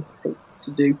fantastic thing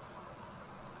to do.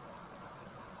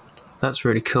 That's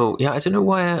really cool. Yeah, I don't know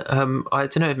why. I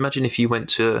don't know. Imagine if you went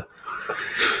to,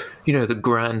 the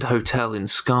Grand Hotel in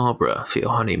Scarborough for your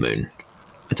honeymoon.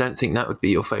 I don't think that would be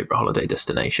your favourite holiday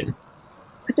destination.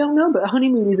 I don't know, but a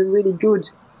honeymoon is a really good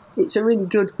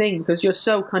thing because you're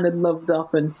so kind of loved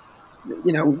up and,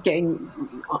 getting...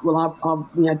 Well,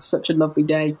 we had such a lovely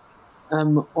day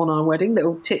on our wedding.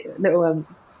 Little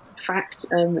fact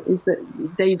is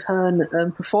that Dave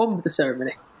Hearn performed the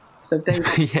ceremony. So Dave,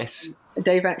 yes.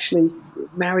 Dave actually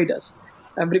married us.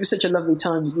 But it was such a lovely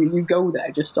time. You go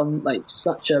there just on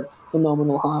such a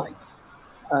phenomenal high.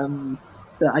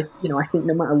 That I think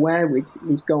no matter where we'd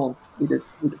gone, we'd have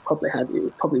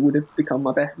probably would have become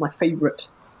my favourite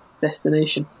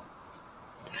destination.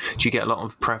 Do you get a lot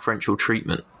of preferential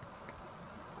treatment?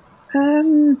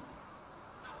 Not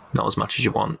as much as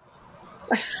you want.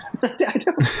 I don't.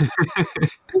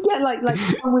 You get like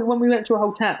when we went to a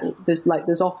hotel,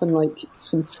 there's often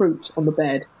some fruit on the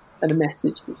bed and a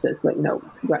message that says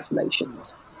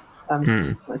congratulations.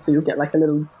 So you'll get a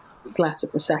little glass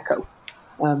of prosecco.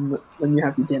 When you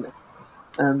have your dinner.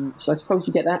 So I suppose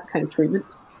you get that kind of treatment.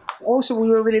 Also, we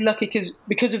were really lucky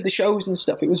because of the shows and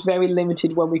stuff, it was very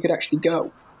limited when we could actually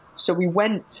go. So we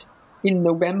went in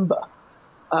November,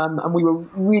 and we were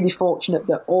really fortunate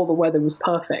that all the weather was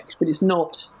perfect, but it's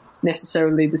not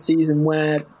necessarily the season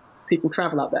where people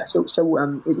travel out there. So it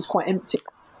was quite empty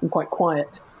and quite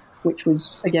quiet, which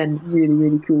was, again, really,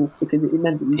 really cool because it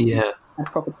meant that had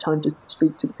proper time to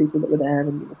speak to the people that were there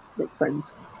and make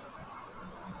friends.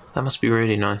 That must be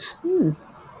really nice.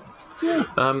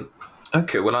 Yeah.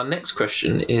 Okay, well, our next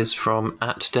question is from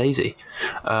 @Daisy.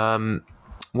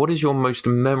 What is your most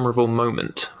memorable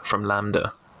moment from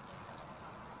Lambda?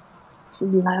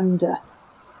 From Lambda.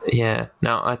 Yeah.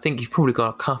 Now, I think you've probably got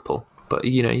a couple, but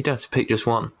you don't have to pick just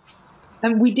one.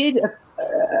 And we did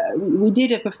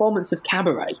a performance of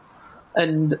Cabaret,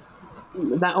 and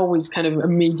that always kind of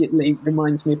immediately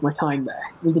reminds me of my time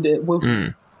there. We did it at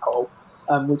Wilton Hall,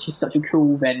 which is such a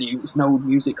cool venue. It's an old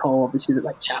music hall, obviously, that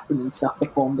like Chaplin and stuff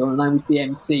performed on, and I was the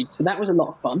MC, so that was a lot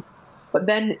of fun. But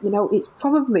then, it's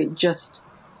probably just...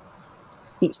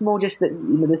 It's more just that,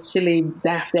 the silly,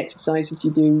 daft exercises you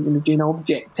do, doing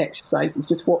object exercises,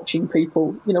 just watching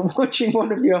people, watching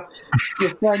one of your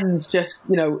friends just,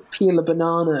 peel a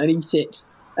banana and eat it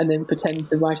and then pretend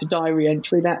to write a diary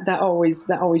entry. That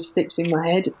always sticks in my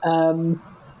head.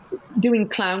 Doing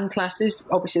clown classes,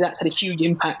 obviously that's had a huge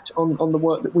impact on the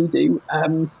work that we do.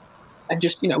 And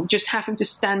just having to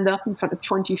stand up in front of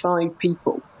 25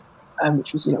 people,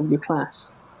 which was, your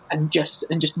class, and just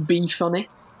be funny.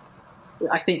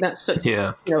 I think that's such.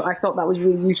 Yeah. I thought that was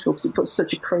really useful because it puts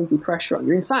such a crazy pressure on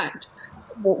you. In fact,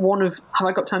 have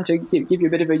I got time to give you a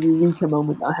bit of a eureka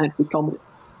moment that I had with comedy?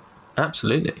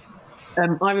 Absolutely.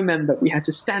 I remember we had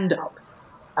to stand up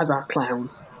as our clown.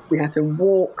 We had to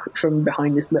walk from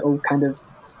behind this little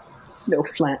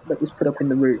flat that was put up in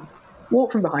the room.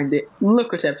 Walk from behind it,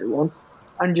 look at everyone,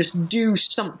 and just do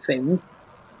something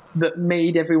that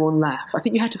made everyone laugh. I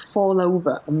think you had to fall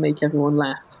over and make everyone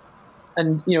laugh.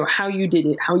 And, how you did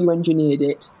it, how you engineered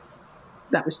it,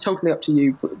 that was totally up to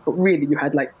you. But really, you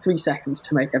had 3 seconds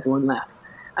to make everyone laugh.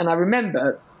 And I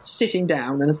remember sitting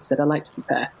down, and as I said, I like to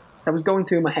prepare. So I was going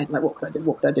through in my head, what could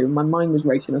I do? And my mind was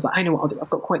racing. I was like, I know what I'll do. I've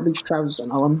got quite loose trousers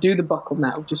on. I'll undo the buckle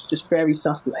now, just very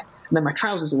subtly. And then my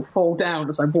trousers will fall down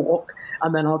as I walk,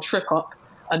 and then I'll trip up,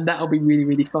 and that'll be really,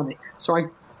 really funny. So I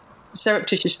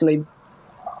surreptitiously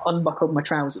unbuckled my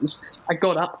trousers. I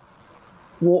got up,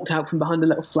 walked out from behind the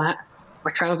little flat. My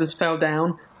trousers fell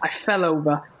down, I fell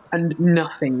over, and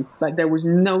nothing. There was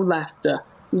no laughter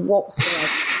whatsoever.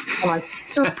 And I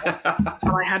stood up,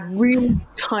 and I had really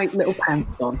tight little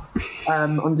pants on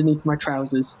underneath my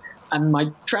trousers. And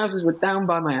my trousers were down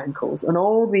by my ankles. And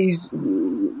all these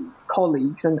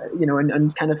colleagues and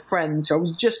kind of friends who I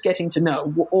was just getting to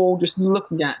know were all just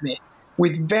looking at me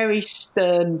with very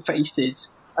stern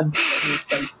faces. And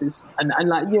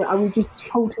I was just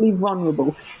totally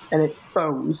vulnerable and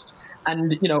exposed.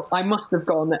 And, I must have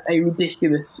gone a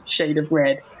ridiculous shade of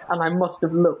red, and I must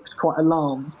have looked quite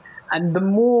alarmed. And the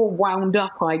more wound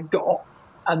up I got,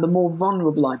 and the more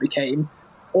vulnerable I became,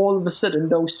 all of a sudden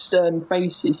those stern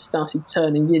faces started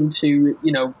turning into,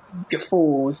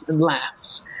 guffaws and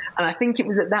laughs. And I think it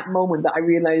was at that moment that I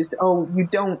realised,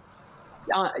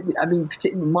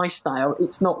 particularly my style,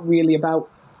 it's not really about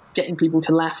getting people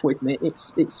to laugh with me.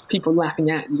 It's people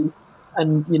laughing at you.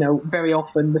 And, very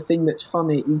often the thing that's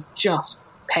funny is just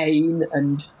pain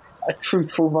and a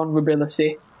truthful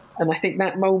vulnerability. And I think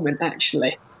that moment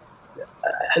actually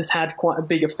has had quite a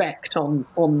big effect on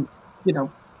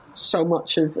so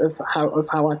much of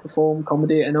how I perform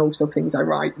comedy and also things I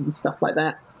write and stuff like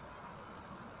that.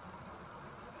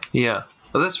 Yeah.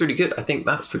 Well, that's really good. I think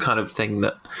that's the kind of thing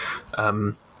that, a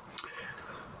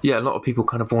lot of people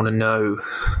kind of want to know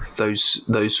those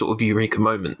sort of eureka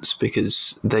moments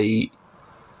because they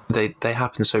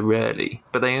happen so rarely,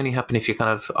 but they only happen if you kind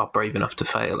of are brave enough to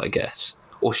fail, I guess,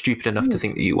 or stupid enough to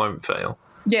think that you won't fail.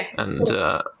 Yeah. And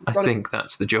I think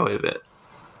that's the joy of it.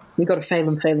 You've got to fail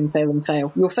and fail and fail and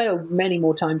fail. You'll fail many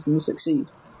more times than you succeed.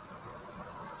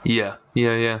 Yeah.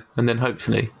 And then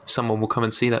hopefully someone will come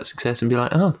and see that success and be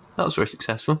like, oh, that was very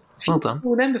successful. Well done. Few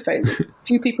people remember failures.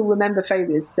 Few people remember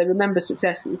failures. They remember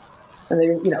successes. And they,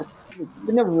 no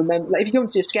one remember. If you go and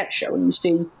see a sketch show and you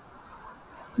see,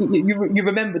 you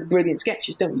remember the brilliant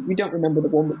sketches, don't you? You don't remember the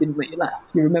one that didn't make you laugh.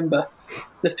 You remember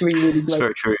the 3 really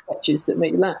great sketches that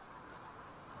make you laugh.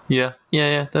 Yeah,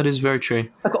 that is very true.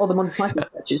 Look at all the Monty Python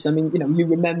sketches. I mean, you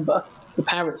remember the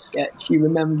parrot sketch. You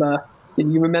remember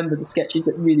the sketches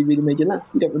that really, really made you laugh.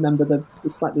 You don't remember the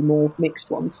slightly more mixed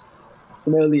ones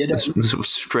from earlier days. The sort of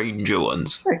stranger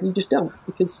ones. Yeah, you just don't,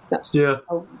 because that's just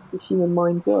how the human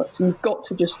mind works. And you've got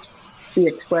to just be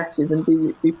expressive and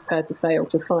be prepared to fail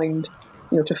to find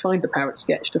the parrot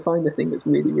sketch, to find the thing that's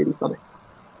really, really funny.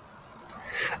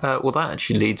 Well, that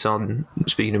actually leads on,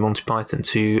 speaking of Monty Python,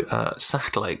 to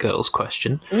Satellite Girl's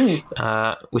question,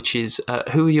 which is,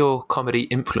 who are your comedy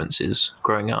influences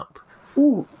growing up?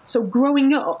 Ooh, so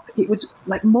growing up, it was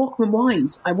like Morecambe and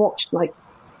Wise. I watched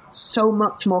so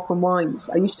much Morecambe Wise.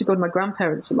 I used to go to my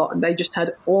grandparents a lot, and they just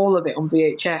had all of it on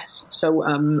VHS.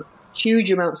 So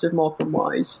huge amounts of Morecambe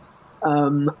Wise.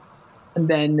 And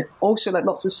then also like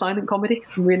lots of silent comedy.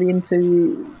 I'm really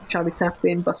into Charlie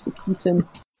Chaplin, Buster Keaton,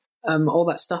 all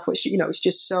that stuff, which, it's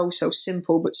just so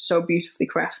simple but so beautifully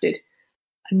crafted.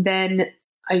 And then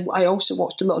I also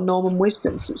watched a lot of Norman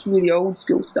Wisdom, so it's really old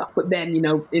school stuff. But then,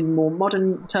 in more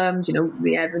modern terms,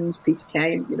 the Evans, Peter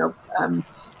Kay,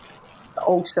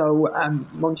 also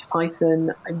Monty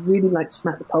Python. I really liked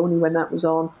Smack the Pony when that was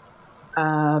on.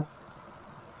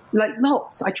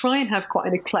 Lots. I try and have quite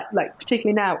an eclectic.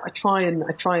 Particularly now, I try and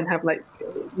have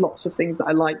lots of things that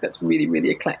I like. That's really, really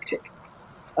eclectic.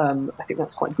 I think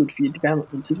that's quite good for your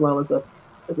development as well as a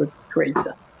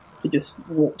creator. To just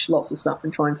watch lots of stuff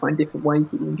and try and find different ways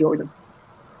that you enjoy them.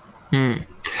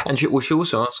 And she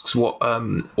also asks what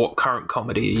current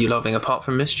comedy are you loving apart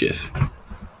from Mischief?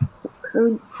 What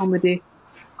current comedy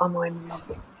am I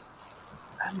loving?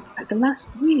 The last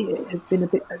year has been a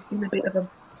bit of a.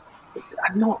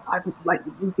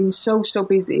 We've been so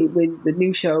busy with the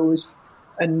new shows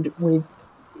and with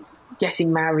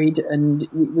getting married and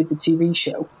with the TV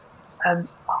show. Oh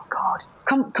God,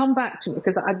 come back to me,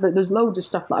 because there's loads of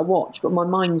stuff that I watch, but my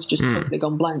mind's just totally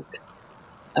gone blank.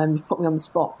 You've put me on the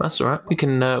spot. That's all right. We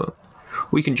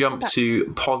can jump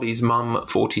to Polly's mum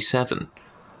 47.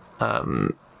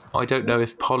 I don't know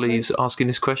if Polly's asking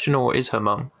this question or is her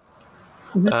mum.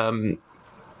 Mm-hmm.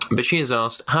 But she has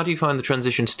asked, how do you find the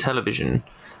transition to television,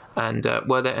 and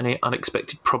were there any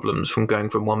unexpected problems from going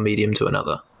from one medium to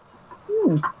another?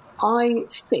 I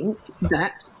think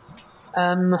that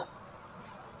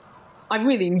I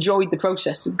really enjoyed the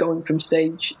process of going from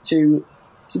stage to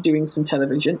doing some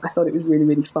television. I thought it was really,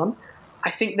 really fun.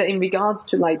 I think that in regards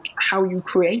to how you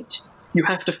create, you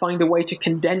have to find a way to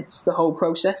condense the whole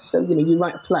process. So, you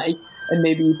write a play and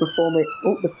maybe you perform it.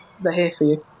 Oh, they're here for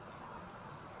you.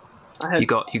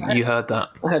 You heard that.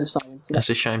 I heard a silence. That's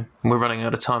a shame. We're running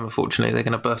out of time, unfortunately. They're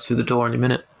going to burst through the door in a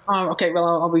minute. Oh, okay. Well,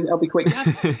 I'll be quick.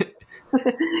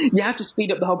 You have to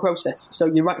speed up the whole process. So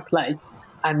you write a play,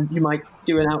 and you might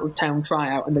do an out-of-town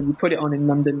tryout, and then you put it on in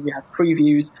London. You have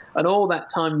previews, and all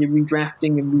that time you're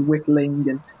redrafting and rewhittling,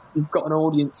 and you've got an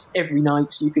audience every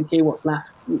night, so you can hear what's laugh.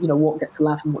 What gets a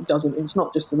laugh and what doesn't. And it's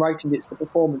not just the writing; it's the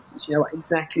performances.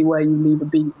 Exactly where you leave a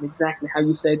beat, and exactly how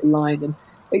you say the line, and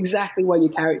exactly where your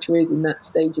character is in that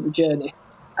stage of the journey.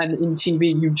 And in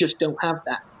TV, you just don't have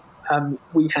that.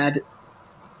 We had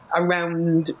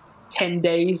around 10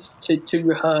 days to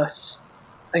rehearse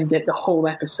and get the whole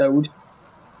episode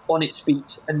on its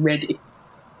feet and ready.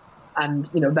 And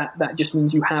that just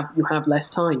means you have less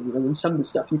time. And some of the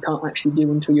stuff you can't actually do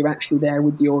until you're actually there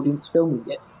with the audience filming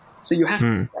it. So you have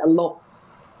to get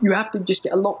you have to just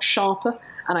get a lot sharper.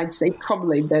 And I'd say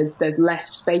probably there's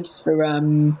less space for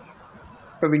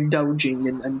indulging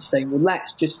and saying, well,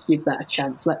 let's just give that a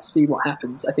chance. Let's see what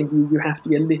happens. I think you have to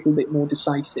be a little bit more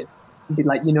decisive and be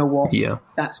like, you know what? Yeah.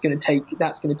 That's going to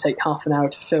take half an hour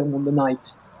to film on the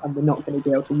night, and we're not going to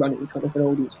be able to run it in front of an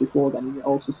audience before then. And it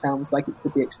also sounds like it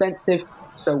could be expensive.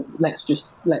 So let's just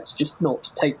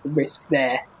not take the risk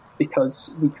there,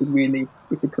 because we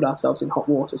could put ourselves in hot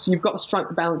water. So you've got to strike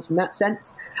the balance in that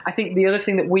sense. I think the other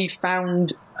thing that we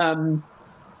found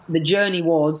the journey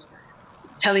was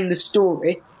telling the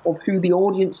story of who the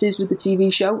audience is with the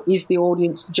TV show. Is the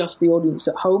audience just the audience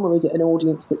at home, or is it an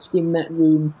audience that's in that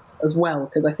room as well?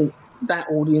 Because I think that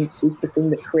audience is the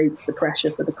thing that creates the pressure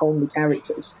for the comedy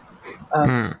characters.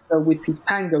 So with Peter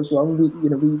Pan Goes Wrong,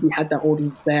 we had that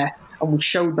audience there, and we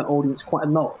showed that audience quite a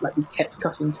lot. We kept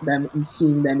cutting to them and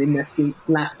seeing them in their seats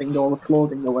laughing or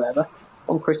applauding or whatever.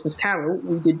 On Christmas Carol,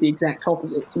 we did the exact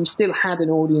opposite. So we still had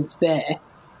an audience there,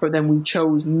 but then we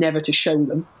chose never to show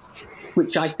them,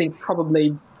 which I think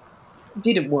probably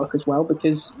didn't work as well,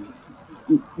 because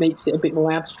it makes it a bit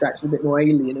more abstract and a bit more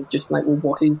alien, of just well,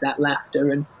 what is that laughter,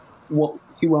 and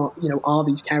are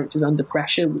these characters under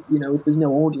pressure? If there's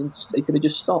no audience, they could have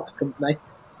just stopped, couldn't they?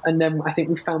 And then I think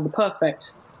we found the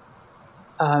perfect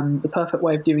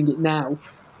way of doing it now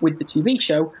with the TV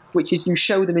show, which is you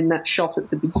show them in that shot at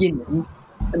the beginning,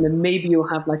 and then maybe you'll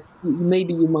have you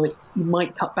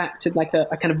might cut back to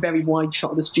a kind of very wide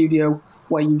shot of the studio,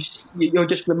 where you're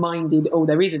just reminded, oh,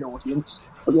 there is an audience,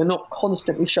 but you're not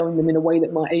constantly showing them in a way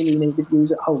that might alienate the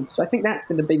viewers at home. So I think that's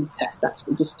been the biggest test,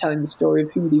 actually, just telling the story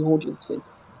of who the audience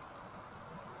is.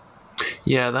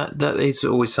 Yeah, that is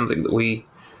always something that we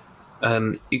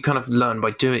you kind of learn by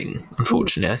doing,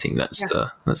 unfortunately. I think that's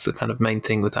the kind of main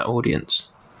thing with that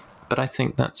audience. But I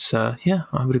think that's, I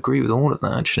would agree with all of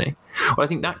that, actually. Well, I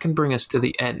think that can bring us to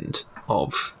the end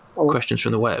of questions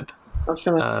from the web. I was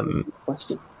trying to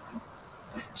question.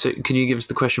 So can you give us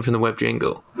the question from the web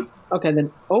jingle? Okay,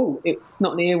 then. Oh, it's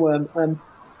not an earworm.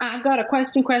 I've got a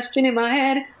question in my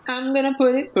head. I'm going to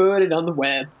put it on the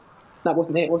web. That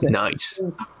wasn't it, was it? Nice.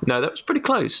 No, that was pretty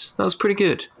close. That was pretty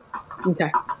good.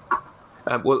 Okay.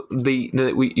 Well,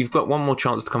 you've got one more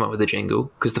chance to come up with a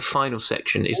jingle, because the final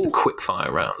section is the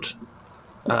quickfire round.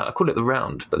 I call it the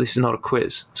round, but this is not a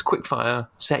quiz. It's a quickfire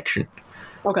section.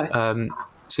 Okay.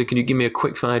 So can you give me a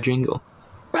quickfire jingle?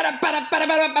 No,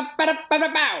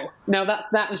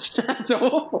 that's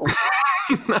awful.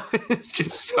 No, it's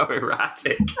just so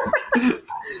erratic. I'm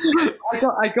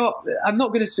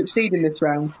not going to succeed in this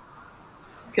round.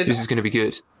 This is going to be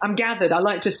good. I'm gathered. I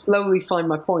like to slowly find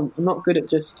my point. I'm not good at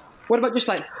just... What about just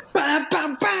like...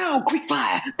 Quick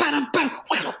fire!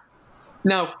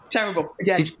 No, terrible.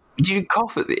 Again. Did you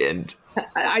cough at the end?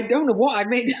 I don't know what I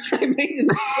made. I made a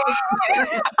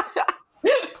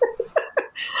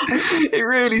It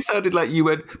really sounded like you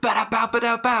went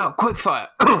bow, quick fire.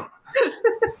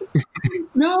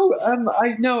 No,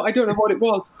 I don't know what it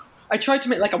was. I tried to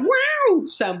make like a wow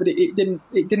sound, but it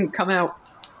didn't come out.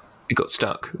 It got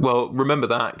stuck. Well, remember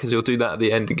that, because you'll do that at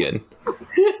the end again.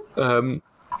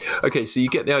 Okay, so you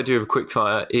get the idea of a quick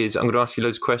fire is I'm going to ask you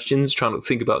loads of questions, try not to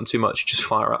think about them too much, just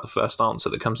fire out the first answer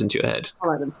that comes into your head.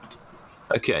 All right then.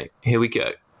 Okay, here we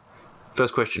go.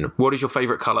 First question, what is your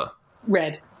favourite colour?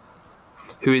 Red.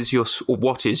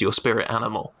 What is your spirit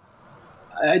animal?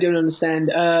 I don't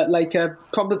understand.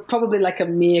 Probably like a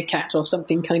meerkat or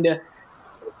something kind of,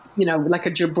 like a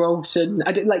Gibraltar.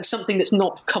 Like something that's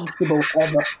not comfortable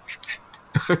ever.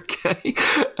 Okay.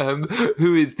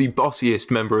 Who is the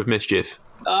bossiest member of Mischief?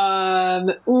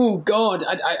 Oh God.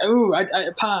 I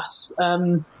pass.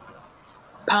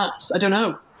 Pass. I don't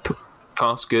know.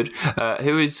 Pass. Good.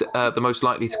 Who is the most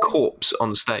likely to corpse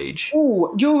on stage?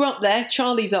 Oh, you're up there.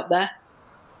 Charlie's up there.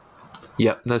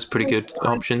 Yep, that's pretty good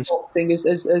options. Thing as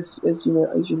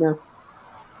you know.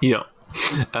 Yeah.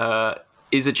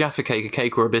 Is a Jaffa cake a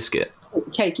cake or a biscuit? It's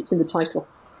a cake. It's in the title.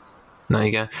 There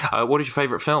you go. What is your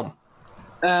favourite film?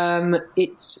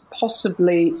 It's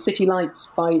possibly City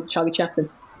Lights by Charlie Chaplin.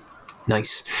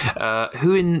 Nice.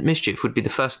 Who in Mischief would be the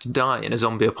first to die in a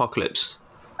zombie apocalypse?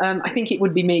 I think it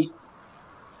would be me.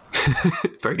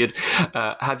 Very good.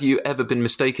 Have you ever been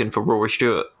mistaken for Rory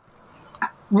Stewart?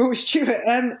 Rory Stewart?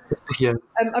 Yeah.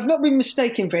 I've not been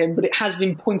mistaken for him, but it has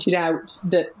been pointed out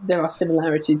that there are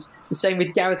similarities. The same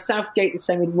with Gareth Southgate, the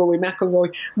same with Rory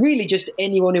McIlroy. Really just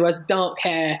anyone who has dark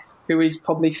hair who is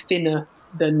probably thinner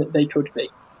than they could be.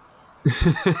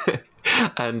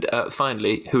 And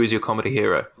finally, who is your comedy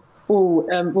hero? Oh,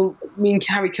 well, me and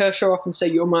Harry Kershaw often say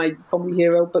you're my comedy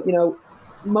hero, but,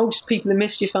 most people in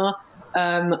Mischief are.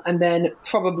 And then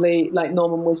probably like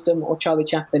Norman Wisdom or Charlie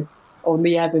Chaplin or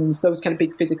Lee Evans, those kind of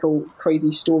big physical,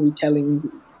 crazy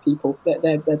storytelling people.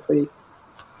 They're pretty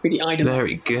idle.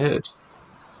 Very good.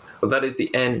 Well, that is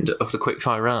the end of the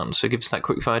quickfire round. So give us that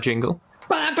quickfire jingle.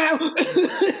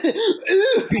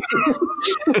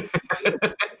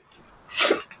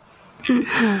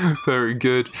 Very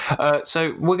good.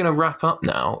 So we're going to wrap up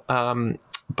now.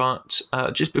 But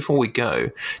just before we go,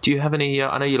 do you have any...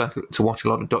 I know you like to watch a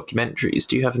lot of documentaries.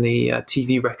 Do you have any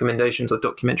TV recommendations or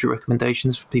documentary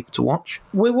recommendations for people to watch?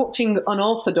 We're watching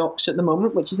Unorthodox at the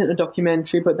moment, which isn't a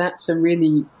documentary, but that's a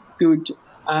really good...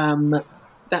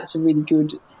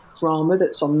 drama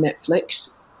that's on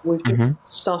Netflix. We've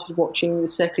started watching the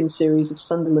second series of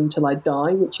Sunderland Till I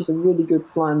Die, which is a really good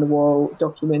fly-on-the-wall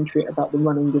documentary about the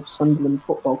running of Sunderland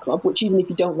Football Club, which even if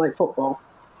you don't like football,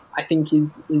 I think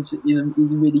is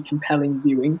really compelling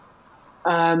viewing.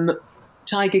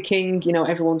 Tiger King,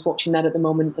 everyone's watching that at the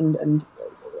moment, and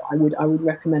I would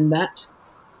recommend that.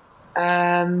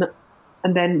 And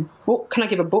then book. Can I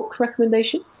give a book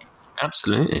recommendation?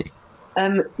 Absolutely.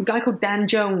 A guy called Dan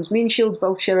Jones. Me and Shields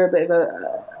both share a bit of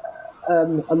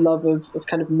a love of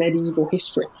kind of medieval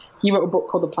history. He wrote a book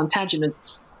called The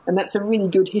Plantagenets, and that's a really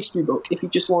good history book if you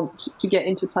just want to get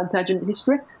into Plantagenet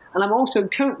history. And I'm also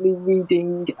currently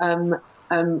reading, I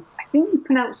think you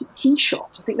pronounce it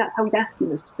Quichotte. I think that's how he's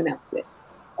asking us to pronounce it.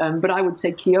 But I would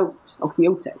say Quixote or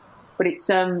Quixote. But it's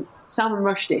Salman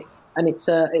Rushdie, and it's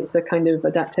a kind of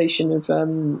adaptation of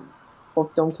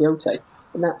Don Quixote,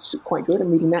 and that's quite good.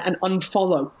 I'm reading that. And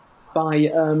Unfollow by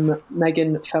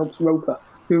Megan Phelps Roper,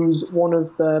 who's one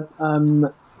of the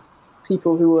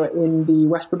people who were in the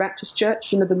Westboro Baptist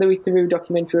Church. The Louis Theroux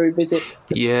documentary Visit.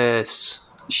 Yes.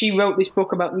 She wrote this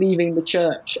book about leaving the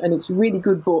church, and it's a really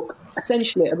good book,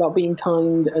 essentially about being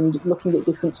kind and looking at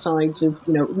different sides of,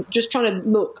 just trying to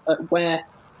look at where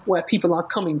people are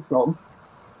coming from,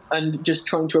 and just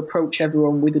trying to approach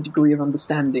everyone with a degree of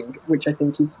understanding, which I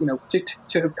think is,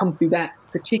 to have come through that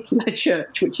particular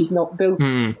church, which is not built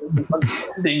on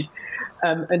understanding,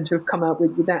 and to have come out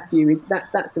with that view,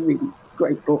 that's a really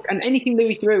great book. And anything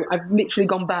Louis Theroux, I've literally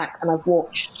gone back and I've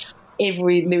watched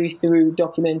every Louis Theroux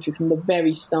documentary from the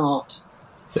very start.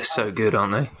 They're so good,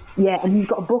 aren't they? Yeah, and he's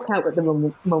got a book out at the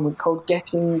moment called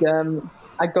Getting,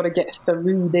 I've Got to Get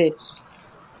Through This.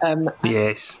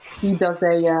 Yes. He does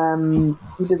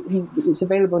it's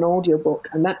available in audiobook,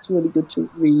 and that's really good to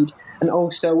read. And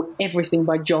also everything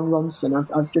by Jon Ronson.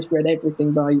 I've just read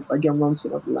everything by Jon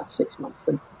Ronson over the last 6 months,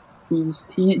 and he's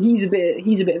a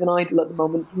bit of an idol at the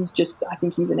moment. I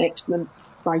think he's an excellent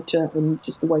writer, and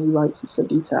just the way he writes is so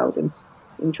detailed and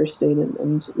interesting,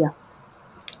 and yeah.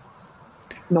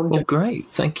 Well, great.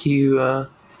 Thank you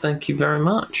very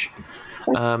much.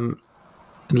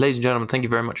 Ladies and gentlemen, thank you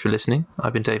very much for listening.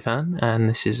 I've been Dave Hearn, and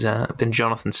this has been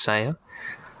Jonathan Sayer.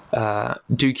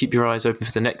 Do keep your eyes open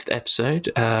for the next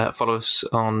episode. Follow us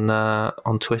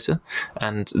on Twitter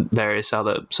and various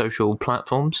other social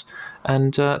platforms.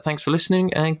 And thanks for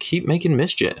listening, and keep making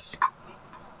mischief.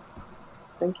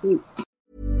 Thank you.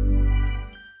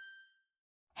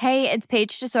 Hey, it's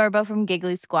Paige DeSorbo from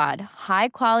Giggly Squad. High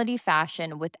quality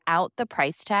fashion without the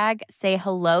price tag. Say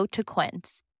hello to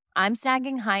Quince. I'm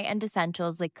snagging high-end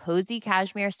essentials like cozy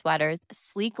cashmere sweaters,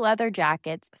 sleek leather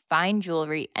jackets, fine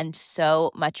jewelry, and so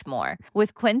much more.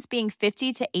 With Quince being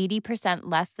 50 to 80%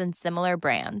 less than similar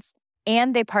brands.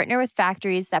 And they partner with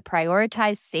factories that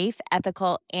prioritize safe,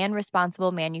 ethical, and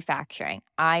responsible manufacturing.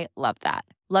 I love that.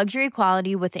 Luxury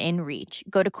quality within reach.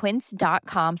 Go to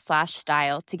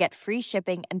quince.com/style to get free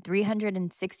shipping and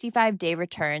 365-day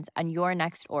returns on your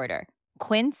next order.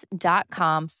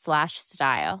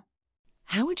 Quince.com/style.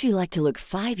 How would you like to look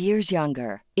 5 years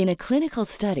younger? In a clinical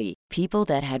study, people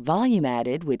that had volume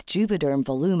added with Juvederm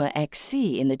Voluma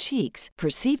XC in the cheeks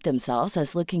perceived themselves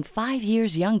as looking 5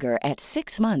 years younger at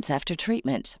 6 months after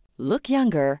treatment. Look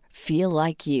younger, feel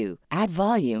like you. Add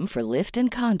volume for lift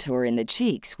and contour in the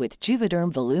cheeks with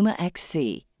Juvederm Voluma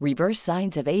XC. Reverse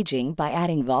signs of aging by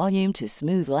adding volume to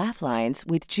smooth laugh lines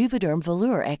with Juvederm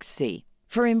Volure XC.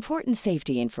 For important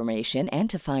safety information and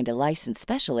to find a licensed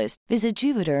specialist, visit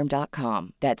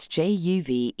Juvederm.com. That's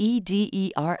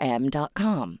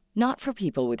JUVEDERM.com. Not for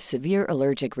people with severe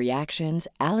allergic reactions,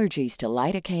 allergies to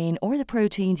lidocaine, or the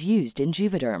proteins used in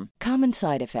Juvederm. Common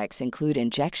side effects include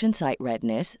injection site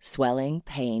redness, swelling,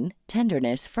 pain,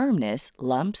 tenderness, firmness,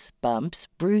 lumps, bumps,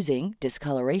 bruising,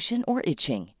 discoloration, or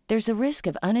itching. There's a risk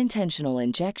of unintentional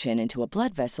injection into a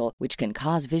blood vessel, which can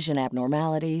cause vision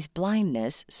abnormalities,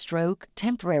 blindness, stroke,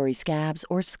 temporary scabs,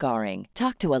 or scarring.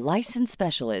 Talk to a licensed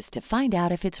specialist to find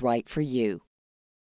out if it's right for you.